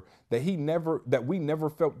sure that we never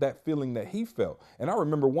felt that feeling that he felt. And I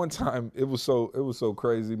remember one time, it was so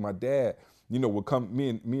crazy. My dad, would come, me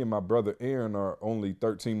and my brother Aaron are only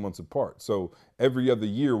 13 months apart. So every other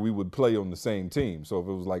year we would play on the same team. So if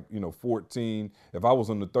it was like, 14, if I was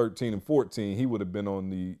on the 13 and 14, he would have been on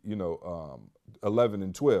the, 11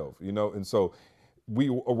 and 12, and so we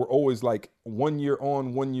were always like 1 year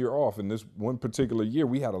on, 1 year off. And this one particular year,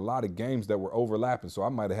 we had a lot of games that were overlapping. So I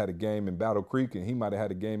might have had a game in Battle Creek and he might have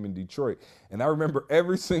had a game in Detroit. And I remember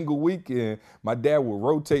every single weekend, my dad would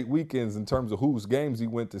rotate weekends in terms of whose games he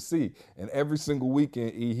went to see. And every single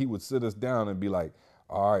weekend, he would sit us down and be like,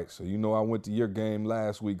 all right, so I went to your game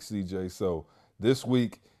last week, CJ. So this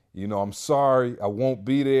week, I'm sorry, I won't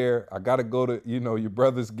be there. I got to go to, your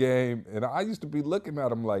brother's game. And I used to be looking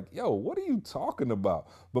at him like, yo, what are you talking about?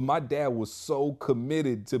 But my dad was so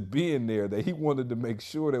committed to being there that he wanted to make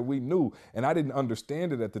sure that we knew. And I didn't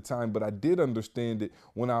understand it at the time, but I did understand it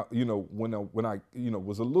when I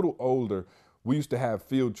was a little older. We used to have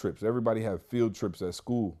field trips. Everybody had field trips at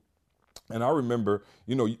school. And I remember,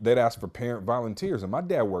 they'd ask for parent volunteers, and my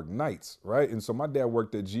dad worked nights, right? And so my dad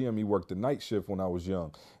worked at GM. He worked the night shift when I was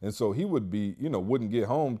young. And so he would be, wouldn't get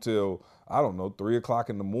home till, 3 o'clock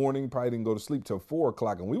in the morning, probably didn't go to sleep till 4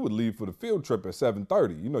 o'clock. And we would leave for the field trip at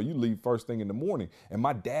 7:30. You leave first thing in the morning. And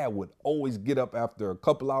my dad would always get up after a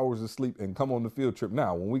couple hours of sleep and come on the field trip.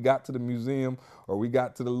 Now, when we got to the museum or we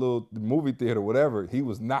got to the little movie theater, whatever, he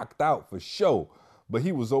was knocked out for sure, but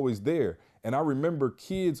he was always there. And I remember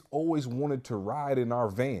kids always wanted to ride in our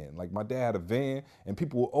van. Like my dad had a van, and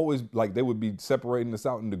people would always, they would be separating us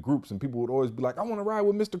out into groups, and people would always be like, I want to ride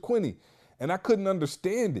with Mr. Quinney. And I couldn't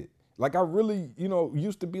understand it. Like I really,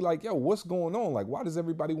 used to be like, yo, what's going on? Like, why does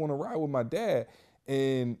everybody want to ride with my dad?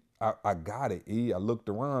 And I got it, E. I looked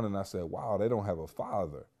around and I said, wow, they don't have a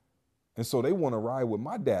father. And so they want to ride with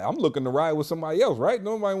my dad. I'm looking to ride with somebody else, right?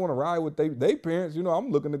 Nobody want to ride with their parents.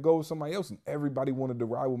 I'm looking to go with somebody else. And everybody wanted to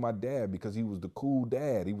ride with my dad because he was the cool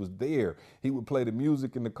dad. He was there. He would play the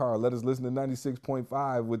music in the car, let us listen to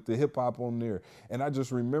 96.5 with the hip hop on there. And I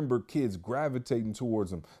just remember kids gravitating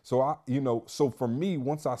towards him. So so for me,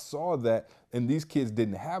 once I saw that and these kids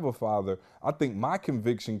didn't have a father, I think my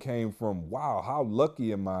conviction came from, wow, how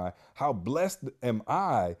lucky am I? How blessed am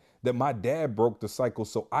I that my dad broke the cycle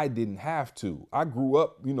so I didn't have to. I grew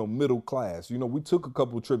up, middle class. We took a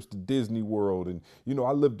couple trips to Disney World and,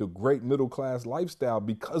 I lived a great middle class lifestyle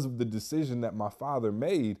because of the decision that my father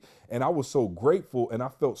made. And I was so grateful and I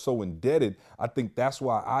felt so indebted. I think that's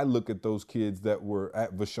why I look at those kids that were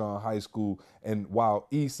at Vashon High School. And while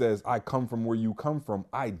E says, I come from where you come from,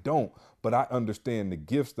 I don't. but I understand the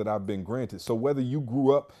gifts that I've been granted. So whether you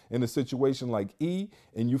grew up in a situation like E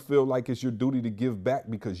and you feel like it's your duty to give back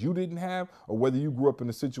because you didn't have, or whether you grew up in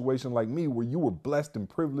a situation like me where you were blessed and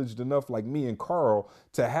privileged enough like me and Carl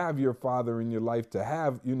to have your father in your life, to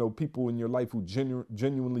have, people in your life who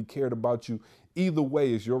genuinely cared about you, either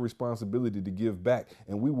way, it's your responsibility to give back.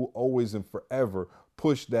 And we will always and forever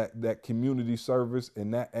push that community service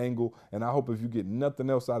and that angle. And I hope if you get nothing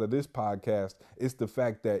else out of this podcast, it's the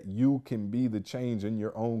fact that you can be the change in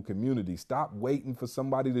your own community. Stop waiting for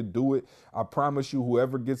somebody to do it. I promise you,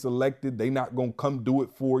 whoever gets elected, they not going to come do it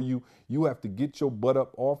for you. You have to get your butt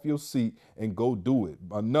up off your seat and go do it.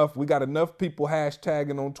 We got enough people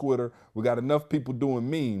hashtagging on Twitter. We got enough people doing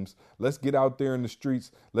memes. Let's get out there in the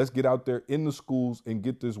streets. Let's get out there in the schools and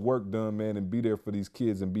get this work done, man, and be there for these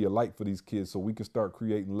kids and be a light for these kids so we can start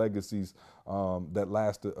creating legacies that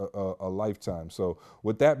last a lifetime. So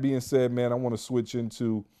with that being said, man, I want to switch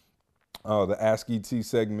into the Ask ET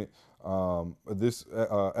segment. This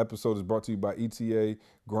episode is brought to you by ETA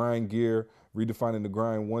Grind Gear, redefining the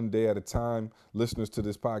grind one day at a time. Listeners to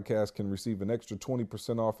this podcast can receive an extra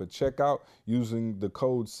 20% off at checkout using the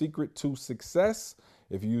code SECRET2SUCCESS.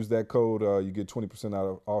 If you use that code, you get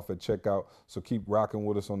 20% off at checkout. So keep rocking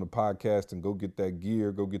with us on the podcast and go get that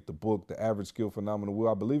gear. Go get the book, The Average Skill Phenomenal Will.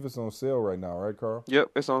 I believe it's on sale right now, right, Carl? Yep,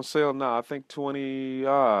 it's on sale now. I think 20.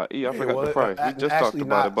 I forgot the price. We just talked about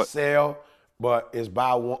not it, but sale, but it's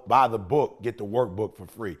buy the book, get the workbook for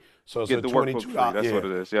free. So it's get the workbook free. That's what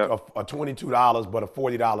it is. Yeah, a $22, but a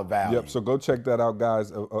 $40 value. Yep. So go check that out,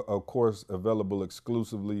 guys. Of course, available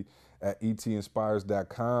exclusively at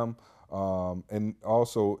etinspires.com. And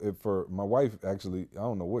also, for my wife, actually, I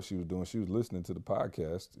don't know what she was doing. She was listening to the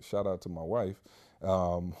podcast. Shout out to my wife,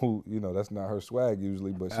 who, that's not her swag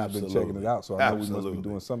usually, but she's been checking it out. So I know we must be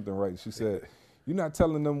doing something right. She said, "You're not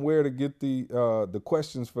telling them where to get the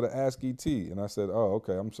questions for the Ask ET." And I said, "Oh,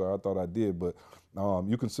 okay. I'm sorry. I thought I did." But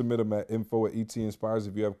you can submit them at info@etinspires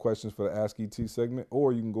if you have questions for the Ask ET segment,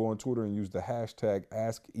 or you can go on Twitter and use the hashtag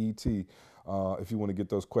AskET if you want to get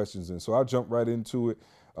those questions in. So I'll jump right into it.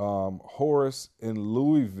 Horace in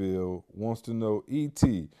Louisville wants to know, ET,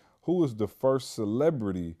 who was the first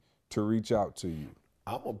celebrity to reach out to you?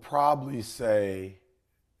 I'm going to probably say,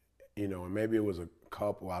 and maybe it was a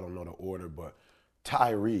couple, I don't know the order, but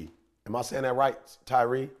Tyree. Am I saying that right?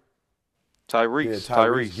 Tyree? Tyrese. Yeah,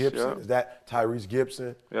 Tyrese Gibson. Yeah. Is that Tyrese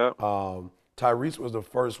Gibson? Yeah. Tyrese was the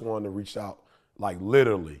first one to reach out, like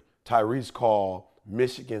literally. Tyrese called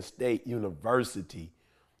Michigan State University,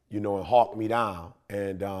 and hawked me down.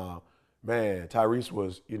 And, man, Tyrese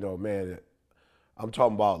was, man, I'm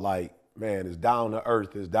talking about like, man, as down to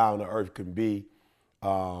earth can be.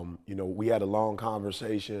 We had a long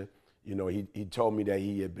conversation. He told me that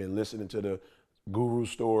he had been listening to the Guru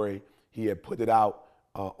story. He had put it out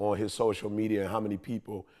on his social media and how many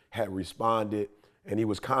people had responded. And he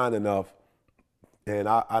was kind enough. And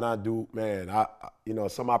I do, man,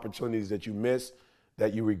 some opportunities that you miss,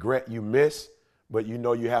 that you regret you miss, but you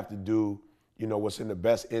have to do, what's in the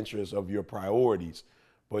best interest of your priorities.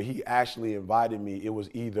 But he actually invited me. It was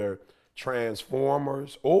either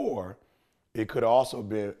Transformers or it could also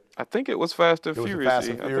been. I think it was Fast and Furious. I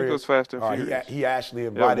think it was Fast and Furious. He actually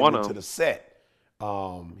invited me to the set.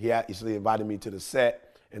 He actually invited me to the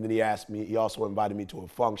set, and then he also invited me to a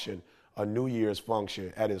function, a New Year's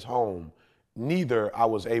function at his home. Neither I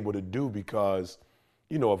was able to do because,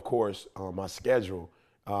 of course, my schedule.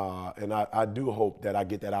 And I do hope that I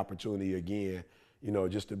get that opportunity again,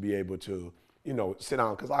 just to be able to, sit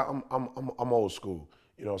down, because I'm old school,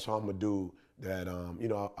 so I'm a dude that,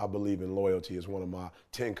 I believe in loyalty is one of my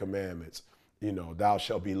 10 commandments, thou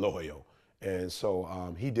shalt be loyal. And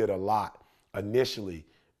so he did a lot initially,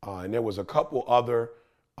 and there was a couple other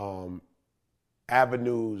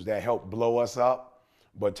avenues that helped blow us up,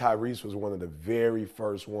 but Tyrese was one of the very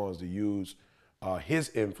first ones to use his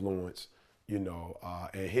influence,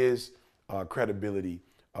 and his credibility,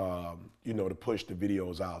 to push the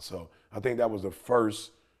videos out. So I think that was the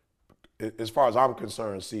first, as far as I'm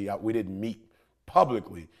concerned, we didn't meet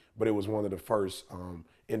publicly, but it was one of the first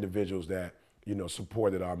individuals that,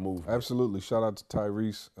 supported our movement. Absolutely. Shout out to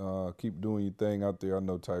Tyrese. Keep doing your thing out there. I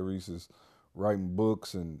know Tyrese is writing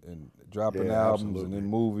books and dropping albums and in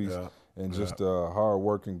movies and just hard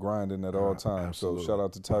work and grinding at all times. So shout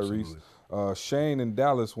out to Tyrese. Shane in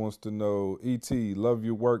Dallas wants to know, ET, love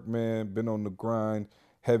your work, man. Been on the grind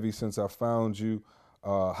heavy since I found you.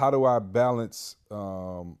 How do I balance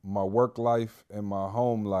my work life and my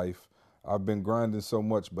home life? I've been grinding so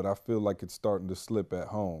much, but I feel like it's starting to slip at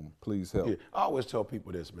home. Please help. Yeah, I always tell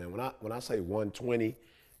people this, man. When I say 120,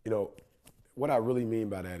 what I really mean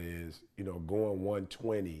by that is, going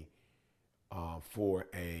 120 for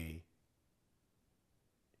a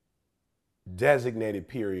designated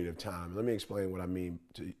period of time. Let me explain what I mean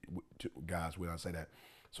to guys when I say that.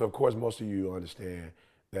 So, of course, most of you understand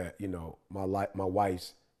that, you know, my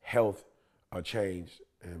wife's health changed,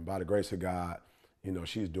 and by the grace of God, you know,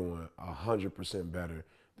 she's doing 100% better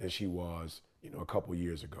than she was, you know, a couple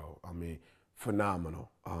years ago. I mean,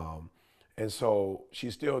 phenomenal. And so she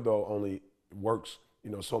still, though, only works, you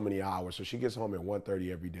know, so many hours. So she gets home at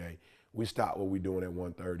 1:30 every day. We stop what we're doing at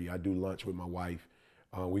 1:30. I do lunch with my wife.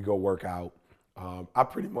 We go work out. I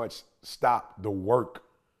pretty much stop the work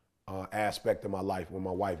aspect of my life when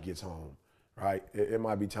my wife gets home, right? It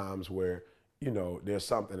might be times where, you know, there's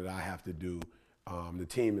something that I have to do. The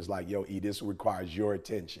team is like, yo, E, this requires your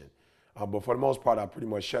attention. But for the most part, I pretty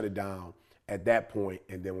much shut it down at that point.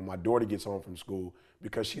 And then when my daughter gets home from school,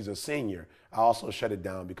 because she's a senior, I also shut it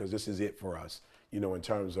down because this is it for us, you know, in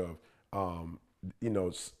terms of, you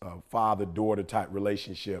know, father-daughter type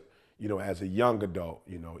relationship, you know, as a young adult,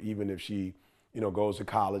 you know, even if she, you know, goes to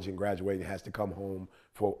college and graduates and has to come home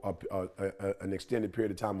for an extended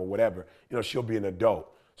period of time or whatever, you know, she'll be an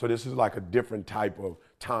adult. So this is like a different type of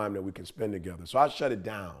time that we can spend together. So I shut it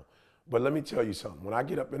down. But let me tell you something. When I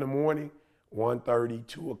get up in the morning, 1:30,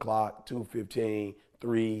 2 o'clock, 2:15,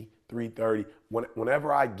 3, 3:30,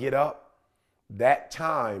 whenever I get up, that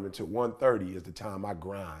time until 1:30 is the time I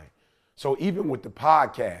grind. So even with the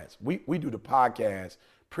podcast, we do the podcast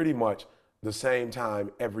pretty much the same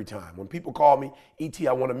time every time. When people call me, ET,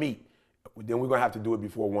 I want to meet, then we're going to have to do it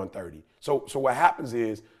before 1:30. So what happens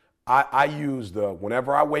is I use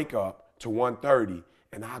whenever I wake up to 1:30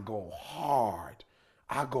 and I go hard.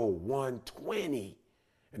 I go 120.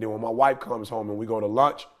 And then when my wife comes home and we go to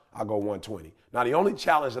lunch, I go 120. Now, the only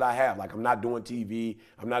challenge that I have, like I'm not doing TV,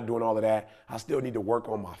 I'm not doing all of that. I still need to work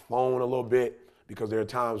on my phone a little bit because there are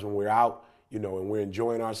times when we're out, you know, and we're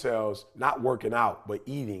enjoying ourselves, not working out, but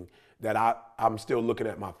eating, that I'm still looking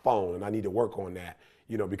at my phone, and I need to work on that,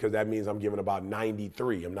 you know, because that means I'm giving about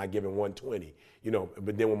 93. I'm not giving 120, you know.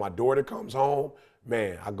 But then when my daughter comes home,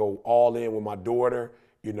 man, I go all in with my daughter.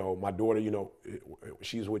 You know, my daughter, you know,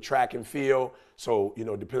 she's with track and field. So, you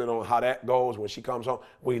know, depending on how that goes, when she comes home,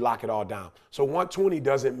 we lock it all down. So 120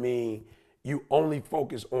 doesn't mean you only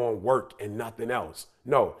focus on work and nothing else.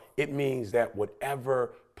 No, it means that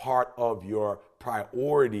whatever part of your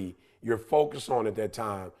priority you're focused on at that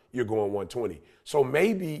time, you're going 120. So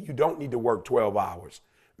maybe you don't need to work 12 hours.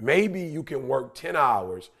 Maybe you can work 10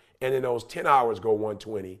 hours, and then those 10 hours go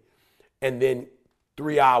 120, and then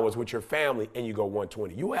 3 hours with your family and you go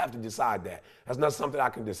 120. You have to decide that. That's not something I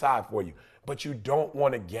can decide for you. But you don't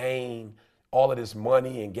want to gain all of this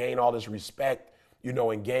money and gain all this respect, you know,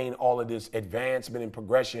 and gain all of this advancement and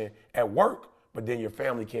progression at work, but then your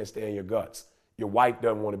family can't stand your guts. Your wife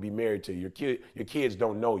doesn't want to be married to you. Your kids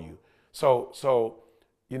don't know you. So,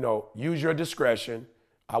 you know, use your discretion.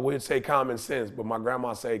 I would say common sense, but my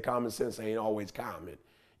grandma say common sense ain't always common.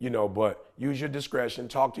 You know, but use your discretion,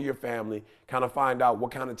 talk to your family, kind of find out what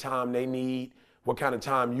kind of time they need, what kind of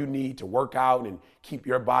time you need to work out and keep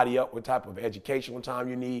your body up, what type of educational time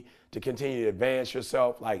you need to continue to advance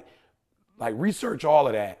yourself. Like research all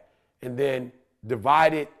of that and then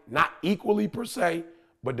divide it, not equally per se,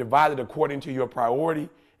 but divide it according to your priority.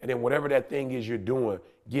 And then whatever that thing is you're doing,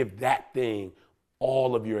 give that thing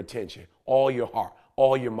all of your attention, all your heart,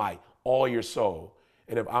 all your might, all your soul.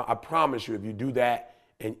 And if I promise you, if you do that,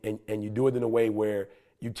 and you do it in a way where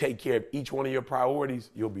you take care of each one of your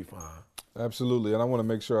priorities, you'll be fine. Absolutely. And I want to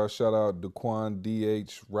make sure I shout out Daquan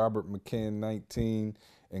DH, Robert McCann 19,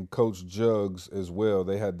 and Coach Jugs as well.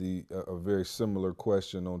 They had a very similar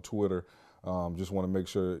question on Twitter. Just want to make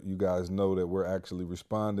sure you guys know that we're actually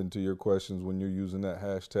responding to your questions when you're using that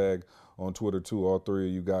hashtag on Twitter too. All three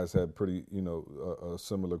of you guys had pretty, you know, a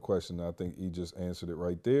similar question. I think he just answered it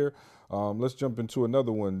right there. Let's jump into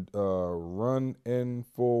another one. Running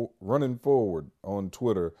forward on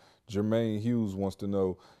Twitter. Jermaine Hughes wants to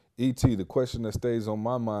know, ET, the question that stays on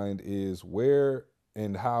my mind is where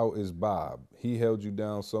and how is Bob? He held you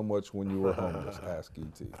down so much when you were homeless. Ask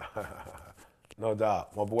ET. No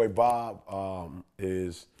doubt. My boy Bob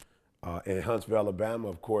is in Huntsville, Alabama.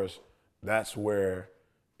 Of course, that's where,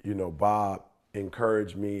 you know, Bob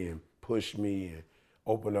encouraged me and pushed me and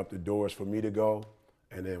opened up the doors for me to go.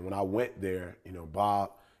 And then when I went there, you know,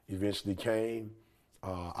 Bob eventually came.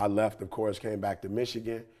 I left, of course, came back to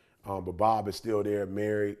Michigan. But Bob is still there,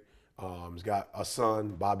 married. He's got a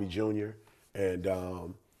son, Bobby Jr. And,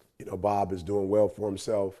 you know, Bob is doing well for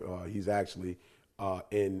himself. He's actually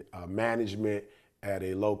in management at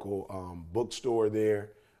a local bookstore there.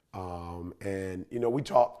 And, you know, we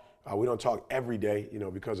talk. We don't talk every day, you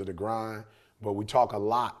know, because of the grind, but we talk a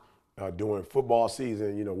lot during football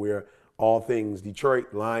season, we're all things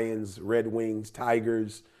Detroit, Lions, Red Wings,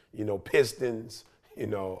 Tigers, Pistons,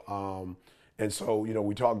 and so,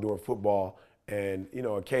 we talk during football and,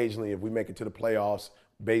 occasionally if we make it to the playoffs,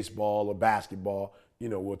 baseball or basketball,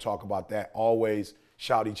 we'll talk about that. Always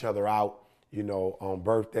shout each other out, on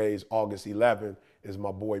birthdays. August 11th is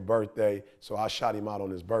my boy's birthday, so I shout him out on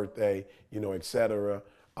his birthday, et cetera.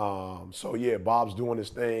 So yeah, Bob's doing his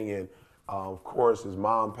thing, and of course his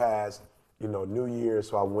mom passed, New Year,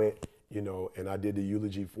 so I went, and I did the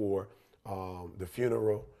eulogy for the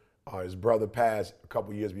funeral. His brother passed a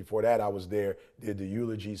couple years before that. I was there, did the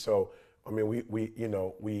eulogy. So I mean,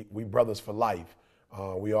 we brothers for life.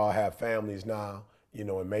 We all have families now,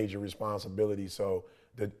 and major responsibilities. So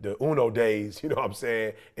the Uno days, what I'm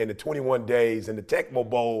saying, and the 21 days and the Tecmo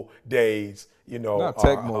Bowl days, Not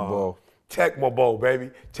Tecmo Bowl. Tecmo Bowl,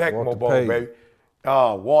 baby. Tecmo Bowl, baby.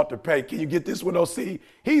 Walter Payton. Can you get this one, OC?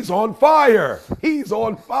 He's on fire. He's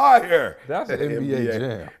on fire. That's an NBA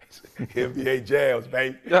jam. NBA jams,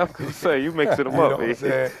 baby. Yeah, I was gonna say you mixing them You know up, what I'm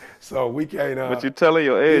saying? So we can't. But you're telling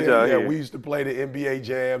your age out yeah, here. we used to play the NBA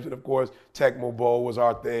jams, and of course, Tecmo Bowl was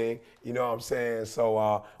our thing. You know what I'm saying?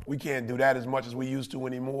 So we can't do that as much as we used to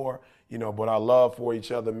anymore. But our love for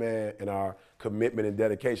each other, man, and our commitment and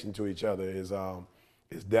dedication to each other is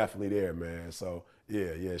definitely there, man. So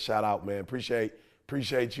yeah. Shout out, man. Appreciate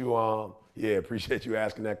you. Appreciate you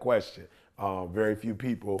asking that question. Very few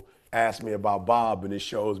people ask me about Bob, and it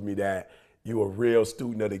shows me that you're a real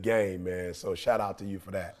student of the game, man. So shout out to you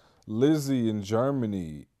for that. Lizzie in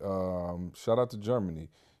Germany, shout out to Germany.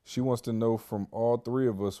 She wants to know from all three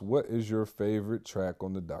of us, what is your favorite track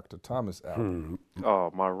on the Dr. Thomas album? Oh,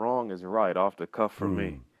 My Wrong Is Right, off the cuff for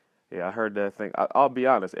me. Yeah, I heard that thing. I'll be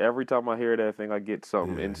honest, every time I hear that thing, I get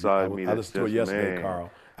something inside me. I That's listened to it just, yesterday, man.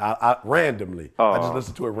 Carl. I randomly. I just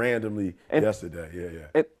listened to it randomly yesterday.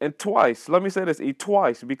 Yeah. And twice, let me say this,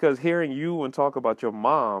 twice, because hearing you and talk about your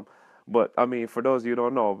mom, but I mean, for those of you who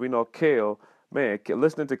don't know, we know Kale, man,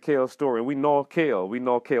 listening to Kale's story, we know Kale, we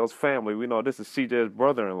know Kale's family, we know this is CJ's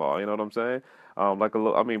brother-in-law, you know what I'm saying?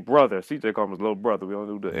 Brother. CJ called him his little brother. We don't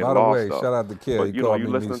do the By the in-law way, stuff. shout out to Kale. But, He called you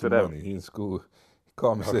me listening need to some that. money. He in school. He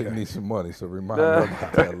called me said he needs some money, so remind me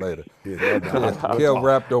about that later. Kale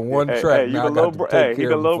rapped on one track. Hey, now I got to take he care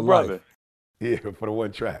the of him little for brother. life. Yeah, for the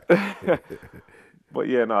one track. But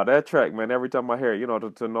yeah, no, that track, man, every time I hear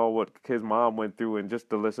it, to know what his mom went through and just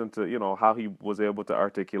to listen to, how he was able to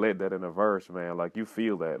articulate that in a verse, man, like you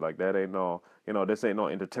feel that. Like that ain't no, this ain't no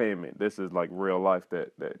entertainment. This is like real life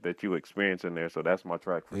that you experience in there. So that's my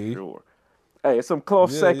track for sure. Hey, it's some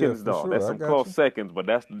close seconds though. Sure. That's some close seconds, but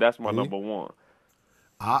that's my number one.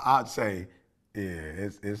 I'd say,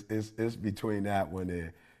 it's between that one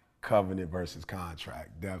and covenant versus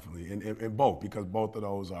contract, definitely, and both, because both of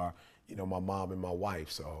those are, my mom and my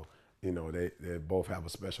wife, so they both have a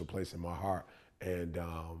special place in my heart, and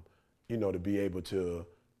to be able to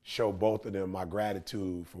show both of them my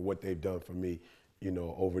gratitude for what they've done for me,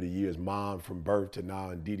 over the years. Mom from birth to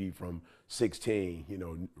now, and Didi from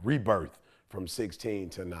 16, rebirth from 16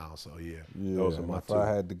 to now. So those are my if two. I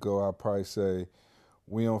had to go, I'd probably say,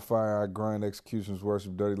 we on fire, I grind executions,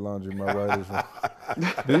 worship dirty laundry, my writers.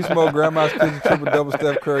 Do you smoke Grandma's Kitchen, triple double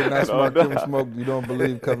Steph Curry, not smart, Kim smoke, you don't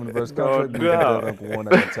believe, covenant versus contract, be that Uncle Warren,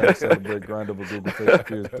 I can tag, celebrate, grind double Google, face your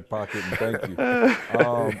fears, the pocket, and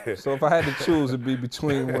thank you. So if I had to choose, it'd be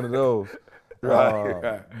between one of those.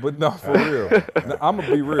 Right. But no, for real. Now, I'm going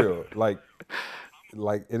to be real. Like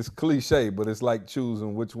it's cliche, but it's like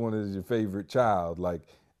choosing which one is your favorite child. Like,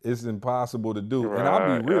 it's impossible to do. And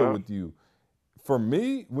I'll be real with you. For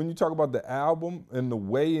me, when you talk about the album and the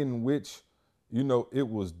way in which, it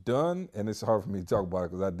was done, and it's hard for me to talk about it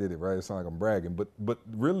because I did it, right? It sounds like I'm bragging. But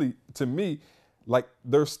really, to me, like,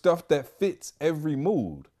 there's stuff that fits every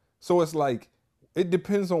mood. So it's like, it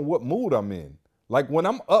depends on what mood I'm in. Like, when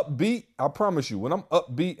I'm upbeat, I promise you, when I'm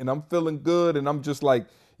upbeat and I'm feeling good and I'm just like,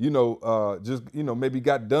 maybe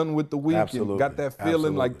got done with the week and got that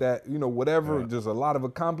feeling like that, whatever, just a lot of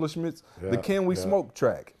accomplishments. The Can We Smoke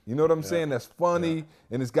track, you know what I'm saying? That's funny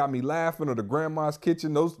and it's got me laughing, or the Grandma's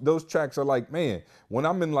Kitchen. Those tracks are like, man, when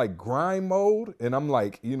I'm in like grind mode and I'm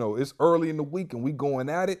like, it's early in the week and we going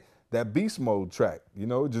at it, that beast mode track,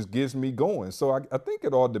 it just gets me going. So I think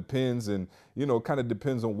it all depends, and, kind of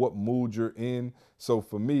depends on what mood you're in. So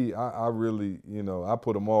for me, I really, I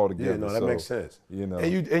put them all together. Yeah, no, that makes sense.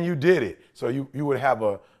 And you did it. So you would have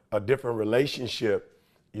a different relationship,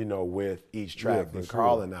 with each track than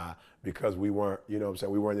Carl and I, because we weren't,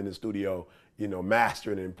 we weren't in the studio,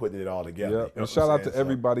 mastering and putting it all together. Yeah, and shout out to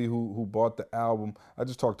everybody who bought the album. I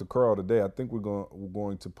just talked to Carl today. I think we're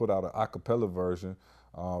going to put out an a cappella version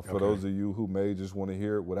For those of you who may just want to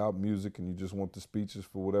hear it without music and you just want the speeches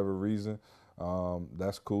for whatever reason,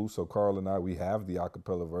 that's cool. So Carl and I, we have the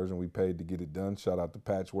acapella version. We paid to get it done. Shout out to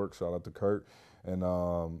Patchwork. Shout out to Kurt. And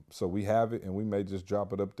so we have it, and we may just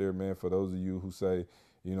drop it up there, man, for those of you who say,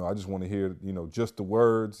 I just want to hear, just the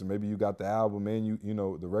words, and maybe you got the album and you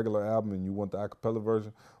know, the regular album and you want the acapella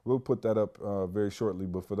version. We'll put that up very shortly.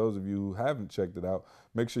 But for those of you who haven't checked it out,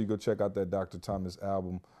 make sure you go check out that Dr. Thomas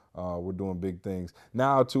album. We're doing big things.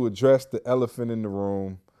 Now to address the elephant in the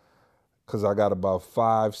room, because I got about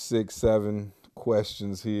 5, 6, 7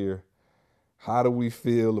 questions here. How do we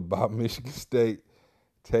feel about Michigan State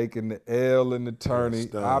taking the L in the tourney?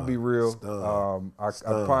 I'll be real. I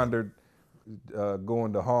pondered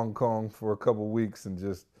going to Hong Kong for a couple weeks and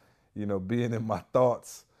just, being in my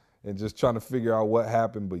thoughts and just trying to figure out what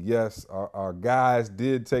happened. But yes, our guys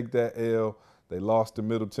did take that L. They lost to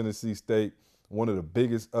Middle Tennessee State, one of the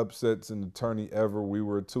biggest upsets in the tourney ever. We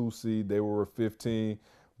were a 2 seed, they were a 15.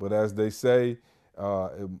 But as they say,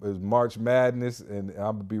 it was March Madness, and I'm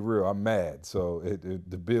going to be real, I'm mad. So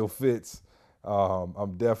the bill fits.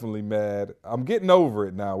 I'm definitely mad. I'm getting over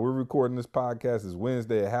it now. We're recording this podcast. It's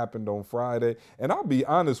Wednesday. It happened on Friday. And I'll be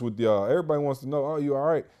honest with y'all. Everybody wants to know, you all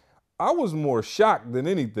right? I was more shocked than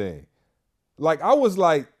anything. I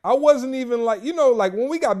wasn't even when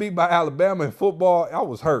we got beat by Alabama in football, I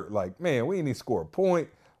was hurt. Man, we didn't even score a point.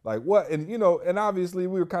 What? And, and obviously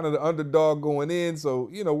we were kind of the underdog going in. So,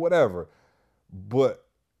 whatever. But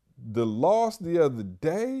the loss the other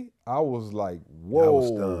day, I was like, whoa. I was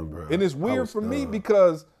stunned, bro. And it's weird for me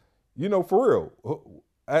because, for real,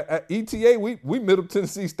 at ETA, we Middle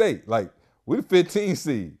Tennessee State. We the 15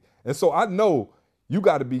 seed. And so I know you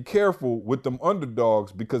got to be careful with them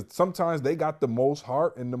underdogs because sometimes they got the most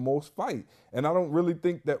heart and the most fight. And I don't really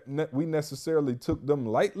think that we necessarily took them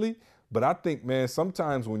lightly. But I think, man,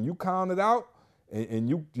 sometimes when you count it out and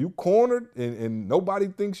you cornered and nobody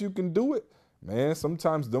thinks you can do it, man,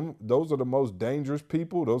 sometimes those are the most dangerous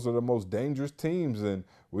people. Those are the most dangerous teams. And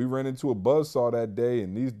we ran into a buzzsaw that day,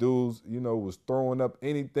 and these dudes, was throwing up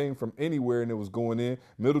anything from anywhere, and it was going in.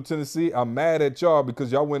 Middle Tennessee, I'm mad at y'all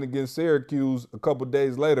because y'all went against Syracuse a couple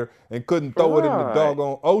days later and couldn't throw it in the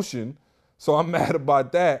doggone ocean. So I'm mad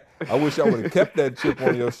about that. I wish I would have kept that chip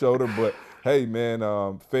on your shoulder. But, hey, man,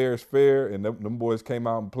 fair is fair, and them boys came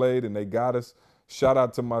out and played, and they got us. Shout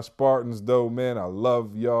out to my Spartans, though, man. I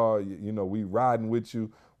love y'all. We riding with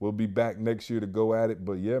you. We'll be back next year to go at it.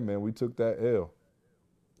 But, yeah, man, we took that L.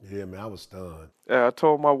 Yeah, man, I was stunned. Yeah, I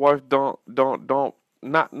told my wife, not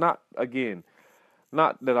again,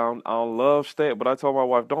 not that I don't love State, but I told my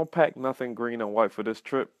wife, don't pack nothing green and white for this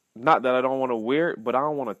trip. Not that I don't want to wear it, but I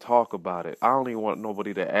don't want to talk about it. I don't even want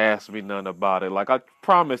nobody to ask me nothing about it. I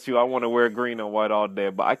promise you I want to wear green and white all day,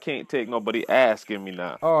 but I can't take nobody asking me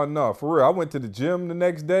now. Oh, no, for real. I went to the gym the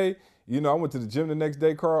next day.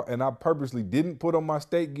 Carl, and I purposely didn't put on my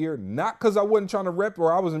State gear, not because I wasn't trying to rep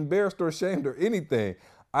or I was embarrassed or ashamed or anything.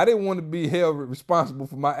 I didn't want to be held responsible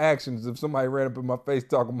for my actions if somebody ran up in my face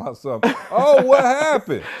talking about something. Oh, what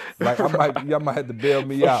happened? Y'all might have to bail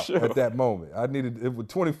me out at that moment. I needed it.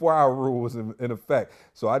 24-hour rule was in effect,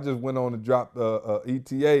 so I just went on to drop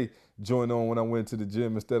ETA joint on when I went to the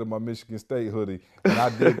gym instead of my Michigan State hoodie, and I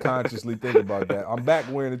did consciously think about that. I'm back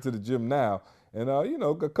wearing it to the gym now. And,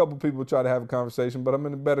 a couple people try to have a conversation, but I'm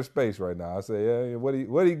in a better space right now. I say, yeah, what are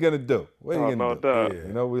you going to do? What are you going to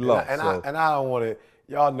do? Yeah. We lost. And I don't want to,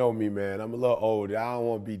 y'all know me, man. I'm a little older. I don't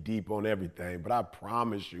want to be deep on everything, but I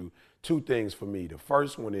promise you 2 things for me. The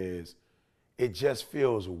first one is it just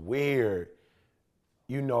feels weird.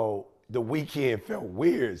 The weekend felt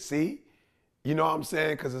weird, see? You know what I'm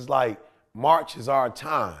saying? Because it's like March is our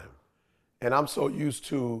time. And I'm so used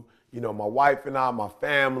to, my wife and I, my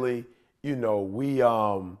family, we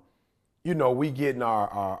getting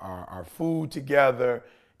our food together.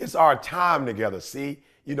 It's our time together, see?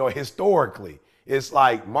 Historically, it's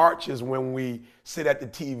like March is when we sit at the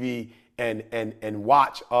TV and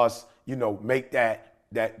watch us, make that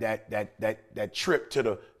trip to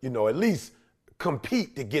the, at least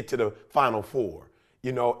compete to get to the Final Four,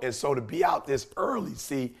 and so to be out this early,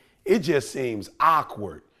 see, it just seems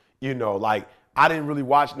awkward, I didn't really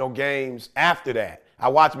watch no games after that. I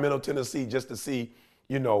watched Middle Tennessee just to see,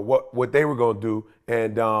 what they were going to do.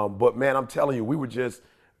 And, but man, I'm telling you, we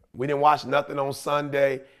didn't watch nothing on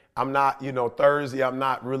Sunday. I'm not, Thursday, I'm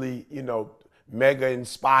not really, mega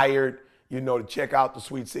inspired, to check out the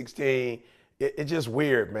Sweet 16. It's just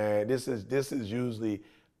weird, man. This is usually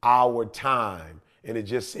our time. And it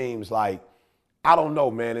just seems like, I don't know,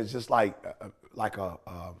 man. It's just like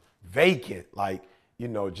a vacant,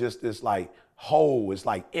 just this hole. It's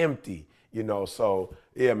like empty. So,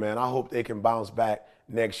 yeah, man, I hope they can bounce back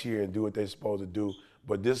next year and do what they're supposed to do.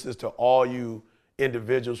 But this is to all you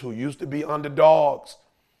individuals who used to be underdogs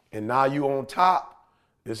and now you on top.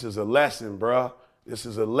 This is a lesson, bruh. This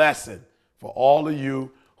is a lesson for all of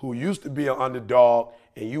you who used to be an underdog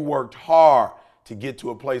and you worked hard to get to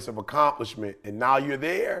a place of accomplishment and now you're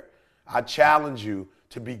there. I challenge you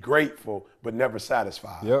to be grateful but never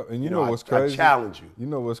satisfied. Yep, and you know what's crazy? I challenge you. You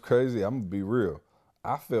know what's crazy? I'm going to be real.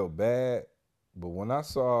 I felt bad, but when I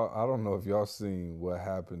don't know if y'all seen what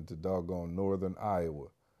happened to doggone Northern Iowa.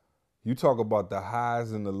 You talk about the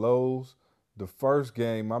highs and the lows. The first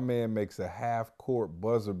game, my man makes a half-court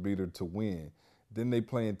buzzer beater to win. Then they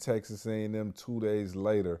playing Texas A&M 2 days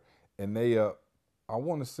later, and they up, I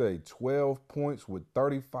want to say 12 points with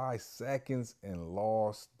 35 seconds and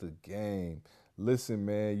lost the game. Listen,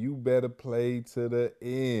 man, you better play to the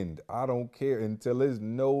end. I don't care until there's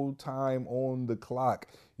no time on the clock.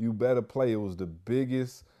 You better play. It was the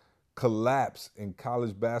biggest collapse in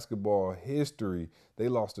college basketball history. They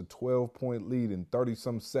lost a 12-point lead in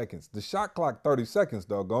 30-some seconds. The shot clock, 30 seconds,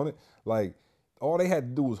 doggone it. Like, all they had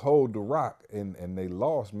to do was hold the rock, and they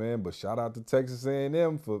lost, man. But shout out to Texas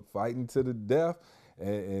A&M for fighting to the death.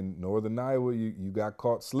 And Northern Iowa, you got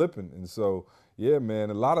caught slipping. And so, yeah, man,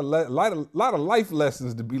 a lot of life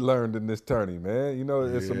lessons to be learned in this tourney, man.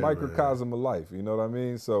 It's a microcosm of life. You know what I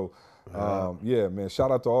mean? So, yeah, man, shout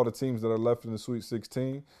out to all the teams that are left in the Sweet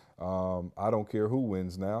 16. I don't care who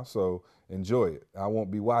wins now, so enjoy it. I won't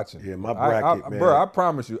be watching. Yeah, my bracket, man. Bro, I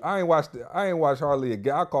promise you, I ain't watched hardly a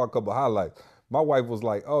game. I caught a couple highlights. My wife was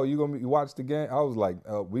like, "Oh, you watch the game?" I was like,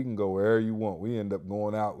 "We can go wherever you want." We end up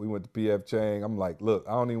going out. We went to PF Chang. I'm like, "Look,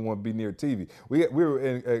 I don't even want to be near TV." We were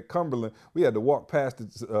at Cumberland. We had to walk past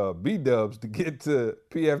the B-Dubs to get to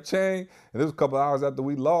PF Chang, and it was a couple hours after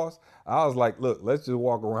we lost. I was like, "Look, let's just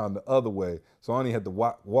walk around the other way." So I only had to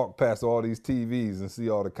walk past all these TVs and see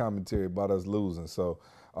all the commentary about us losing. So,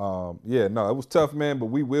 yeah, no, it was tough, man. But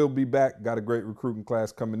we will be back. Got a great recruiting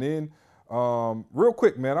class coming in. Real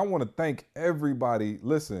quick, man, I want to thank everybody.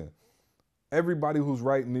 Listen, everybody who's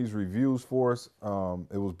writing these reviews for us.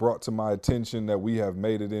 It was brought to my attention that we have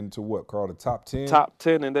made it into what, Carl, the top 10? Top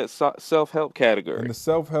 10 in that self-help category. In the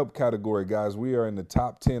self-help category, guys, we are in the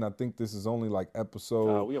top 10. I think this is only like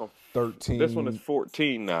episode we on 13. This one is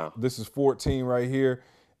 14 now. This is 14 right here.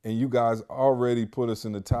 And you guys already put us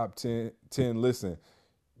in the top 10. Listen,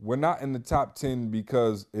 we're not in the top 10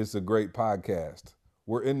 because it's a great podcast.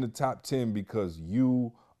 We're in the top 10 because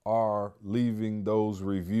you are leaving those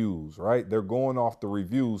reviews, right? They're going off the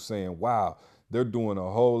reviews saying, wow, they're doing a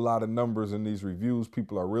whole lot of numbers in these reviews.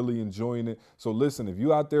 People are really enjoying it. So listen, if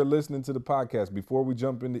you out there listening to the podcast, before we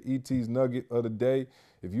jump into ET's Nugget of the day,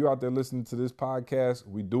 if you're out there listening to this podcast,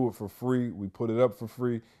 we do it for free. We put it up for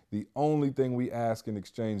free. The only thing we ask in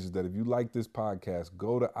exchange is that if you like this podcast,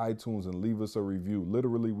 go to iTunes and leave us a review.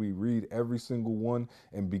 Literally, we read every single one.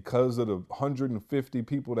 And because of the 150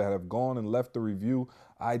 people that have gone and left the review,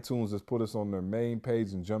 iTunes has put us on their main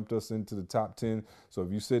page and jumped us into the top 10. So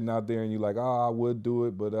if you're sitting out there and you're like, I would do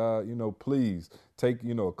it, but, please take,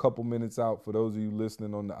 a couple minutes out for those of you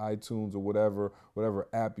listening on the iTunes or whatever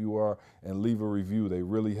app you are, and leave a review. They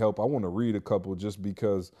really help. I want to read a couple just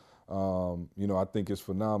because, I think it's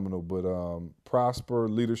phenomenal. But Prosper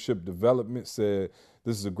Leadership Development said,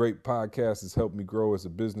 this is a great podcast. It's helped me grow as a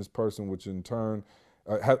business person, which in turn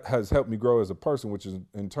has helped me grow as a person, which is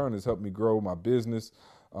in turn has helped me grow my business.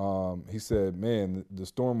 He said, man, the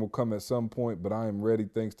storm will come at some point, but I am ready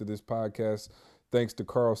thanks to this podcast. Thanks to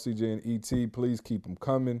Carl, CJ, and ET. Please keep them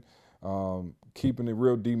coming. Keeping it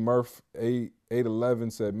real, D. Murph 811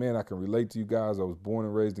 said, man, I can relate to you guys. I was born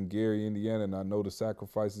and raised in Gary, Indiana, and I know the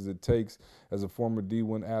sacrifices it takes as a former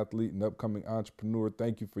D1 athlete and upcoming entrepreneur.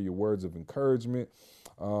 Thank you for your words of encouragement.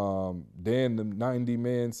 Dan, the 90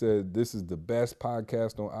 man, said, this is the best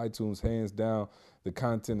podcast on iTunes, hands down. The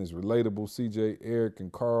content is relatable. CJ, Eric,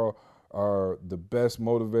 and Carl are the best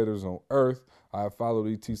motivators on earth. I have followed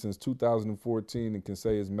ET since 2014 and can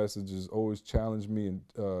say his messages always challenge me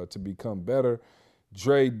to become better.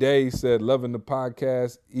 Dre Day said, loving the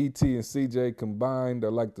podcast. ET and CJ combined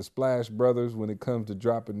are like the Splash Brothers when it comes to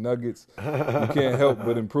dropping nuggets. You can't help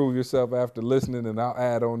but improve yourself after listening. And I'll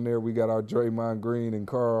add on there, we got our Draymond Green and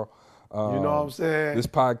Carl. You know what I'm saying? This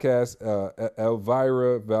podcast,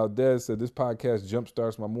 Elvira Valdez said, this podcast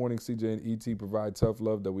jumpstarts my morning. CJ and ET provide tough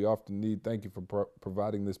love that we often need. Thank you for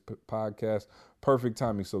providing this podcast. Perfect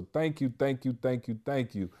timing. So thank you to every single person who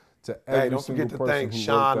wrote that review. Don't forget to thank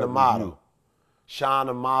Sean D'Amato. Sean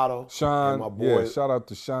Amato. Sean, and my boy. yeah, shout out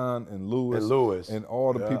to Sean and Lewis. And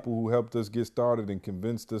all the people who helped us get started and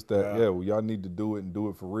convinced us that, well, y'all need to do it and do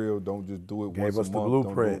it for real. Don't just do it once a month.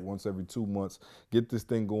 Don't do it once every 2 months. Get this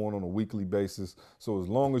thing going on a weekly basis. So as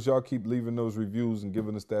long as y'all keep leaving those reviews and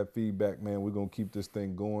giving us that feedback, man, we're going to keep this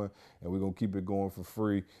thing going, and we're going to keep it going for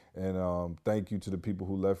free. And thank you to the people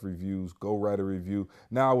who left reviews. Go write a review.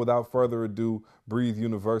 Now, without further ado,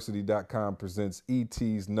 BreatheUniversity.com presents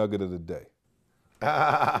ET's Nugget of the Day.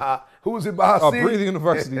 Who's it by?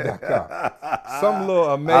 BreatheUniversity.com. Some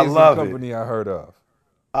little amazing company I heard of.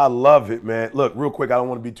 I love it, man. Look, real quick, I don't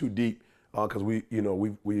want to be too deep because we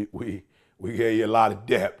gave you a lot of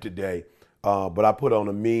depth today. But I put on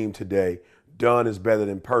a meme today. Done is better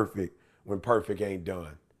than perfect when perfect ain't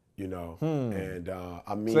done. And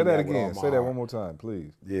I mean, say that again. Say that one more time,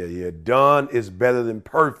 please. Yeah. Done is better than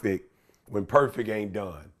perfect when perfect ain't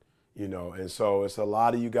done. And so it's a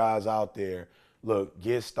lot of you guys out there. Look,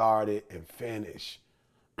 get started and finish.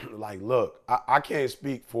 Look, I can't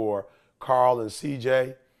speak for Carl and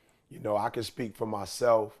CJ. I can speak for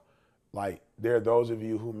myself. There are those of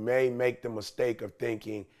you who may make the mistake of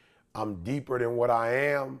thinking I'm deeper than what I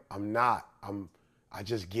am. I'm not. I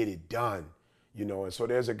just get it done. And so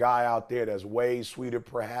there's a guy out there that's way sweeter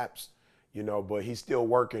perhaps, but he's still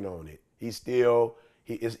working on it. He's still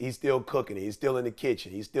cooking it. He's still in the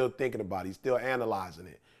kitchen. He's still thinking about it. He's still analyzing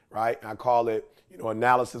it. Right? I call it,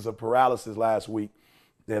 analysis of paralysis last week.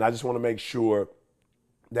 And I just want to make sure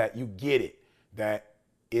that you get it, that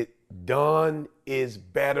done is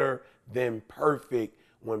better than perfect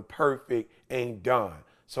when perfect ain't done.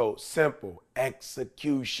 So simple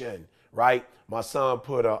execution, right? My son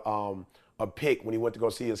put a pic when he went to go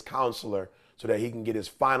see his counselor so that he can get his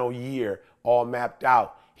final year all mapped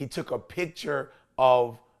out. He took a picture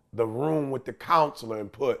of the room with the counselor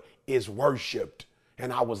and put, "is worshiped."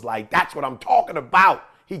 And I was like, that's what I'm talking about.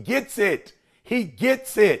 He gets it. He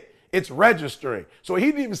gets it. It's registering. So he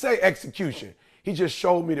didn't even say execution. He just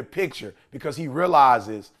showed me the picture because he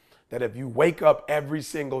realizes that if you wake up every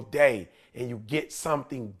single day and you get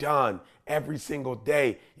something done every single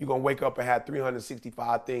day, you're going to wake up and have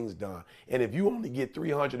 365 things done. And if you only get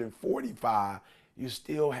 345, you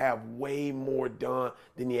still have way more done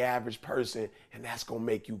than the average person, and that's going to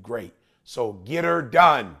make you great. So get her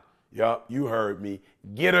done. Yup, you heard me.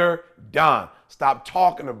 Get her done. Stop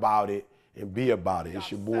talking about it and be about it. It's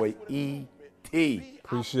your boy E.T.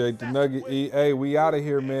 Appreciate the nugget, E. Hey, we out of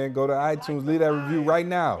here, man. Go to iTunes. Leave that review right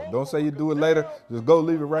now. Don't say you do it later. Just go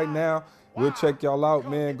leave it right now. We'll check y'all out,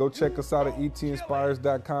 man. Go check us out at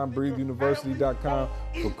etinspires.com, breatheuniversity.com.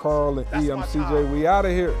 For Carl and E, I'm CJ. We out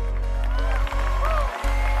of here.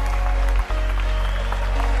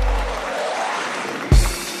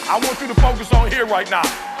 I want you to focus on here right now.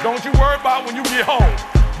 Don't you worry about when you get home.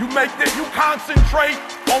 You concentrate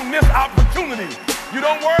on this opportunity. You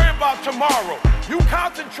don't worry about tomorrow. You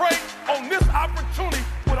concentrate on this opportunity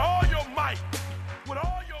with all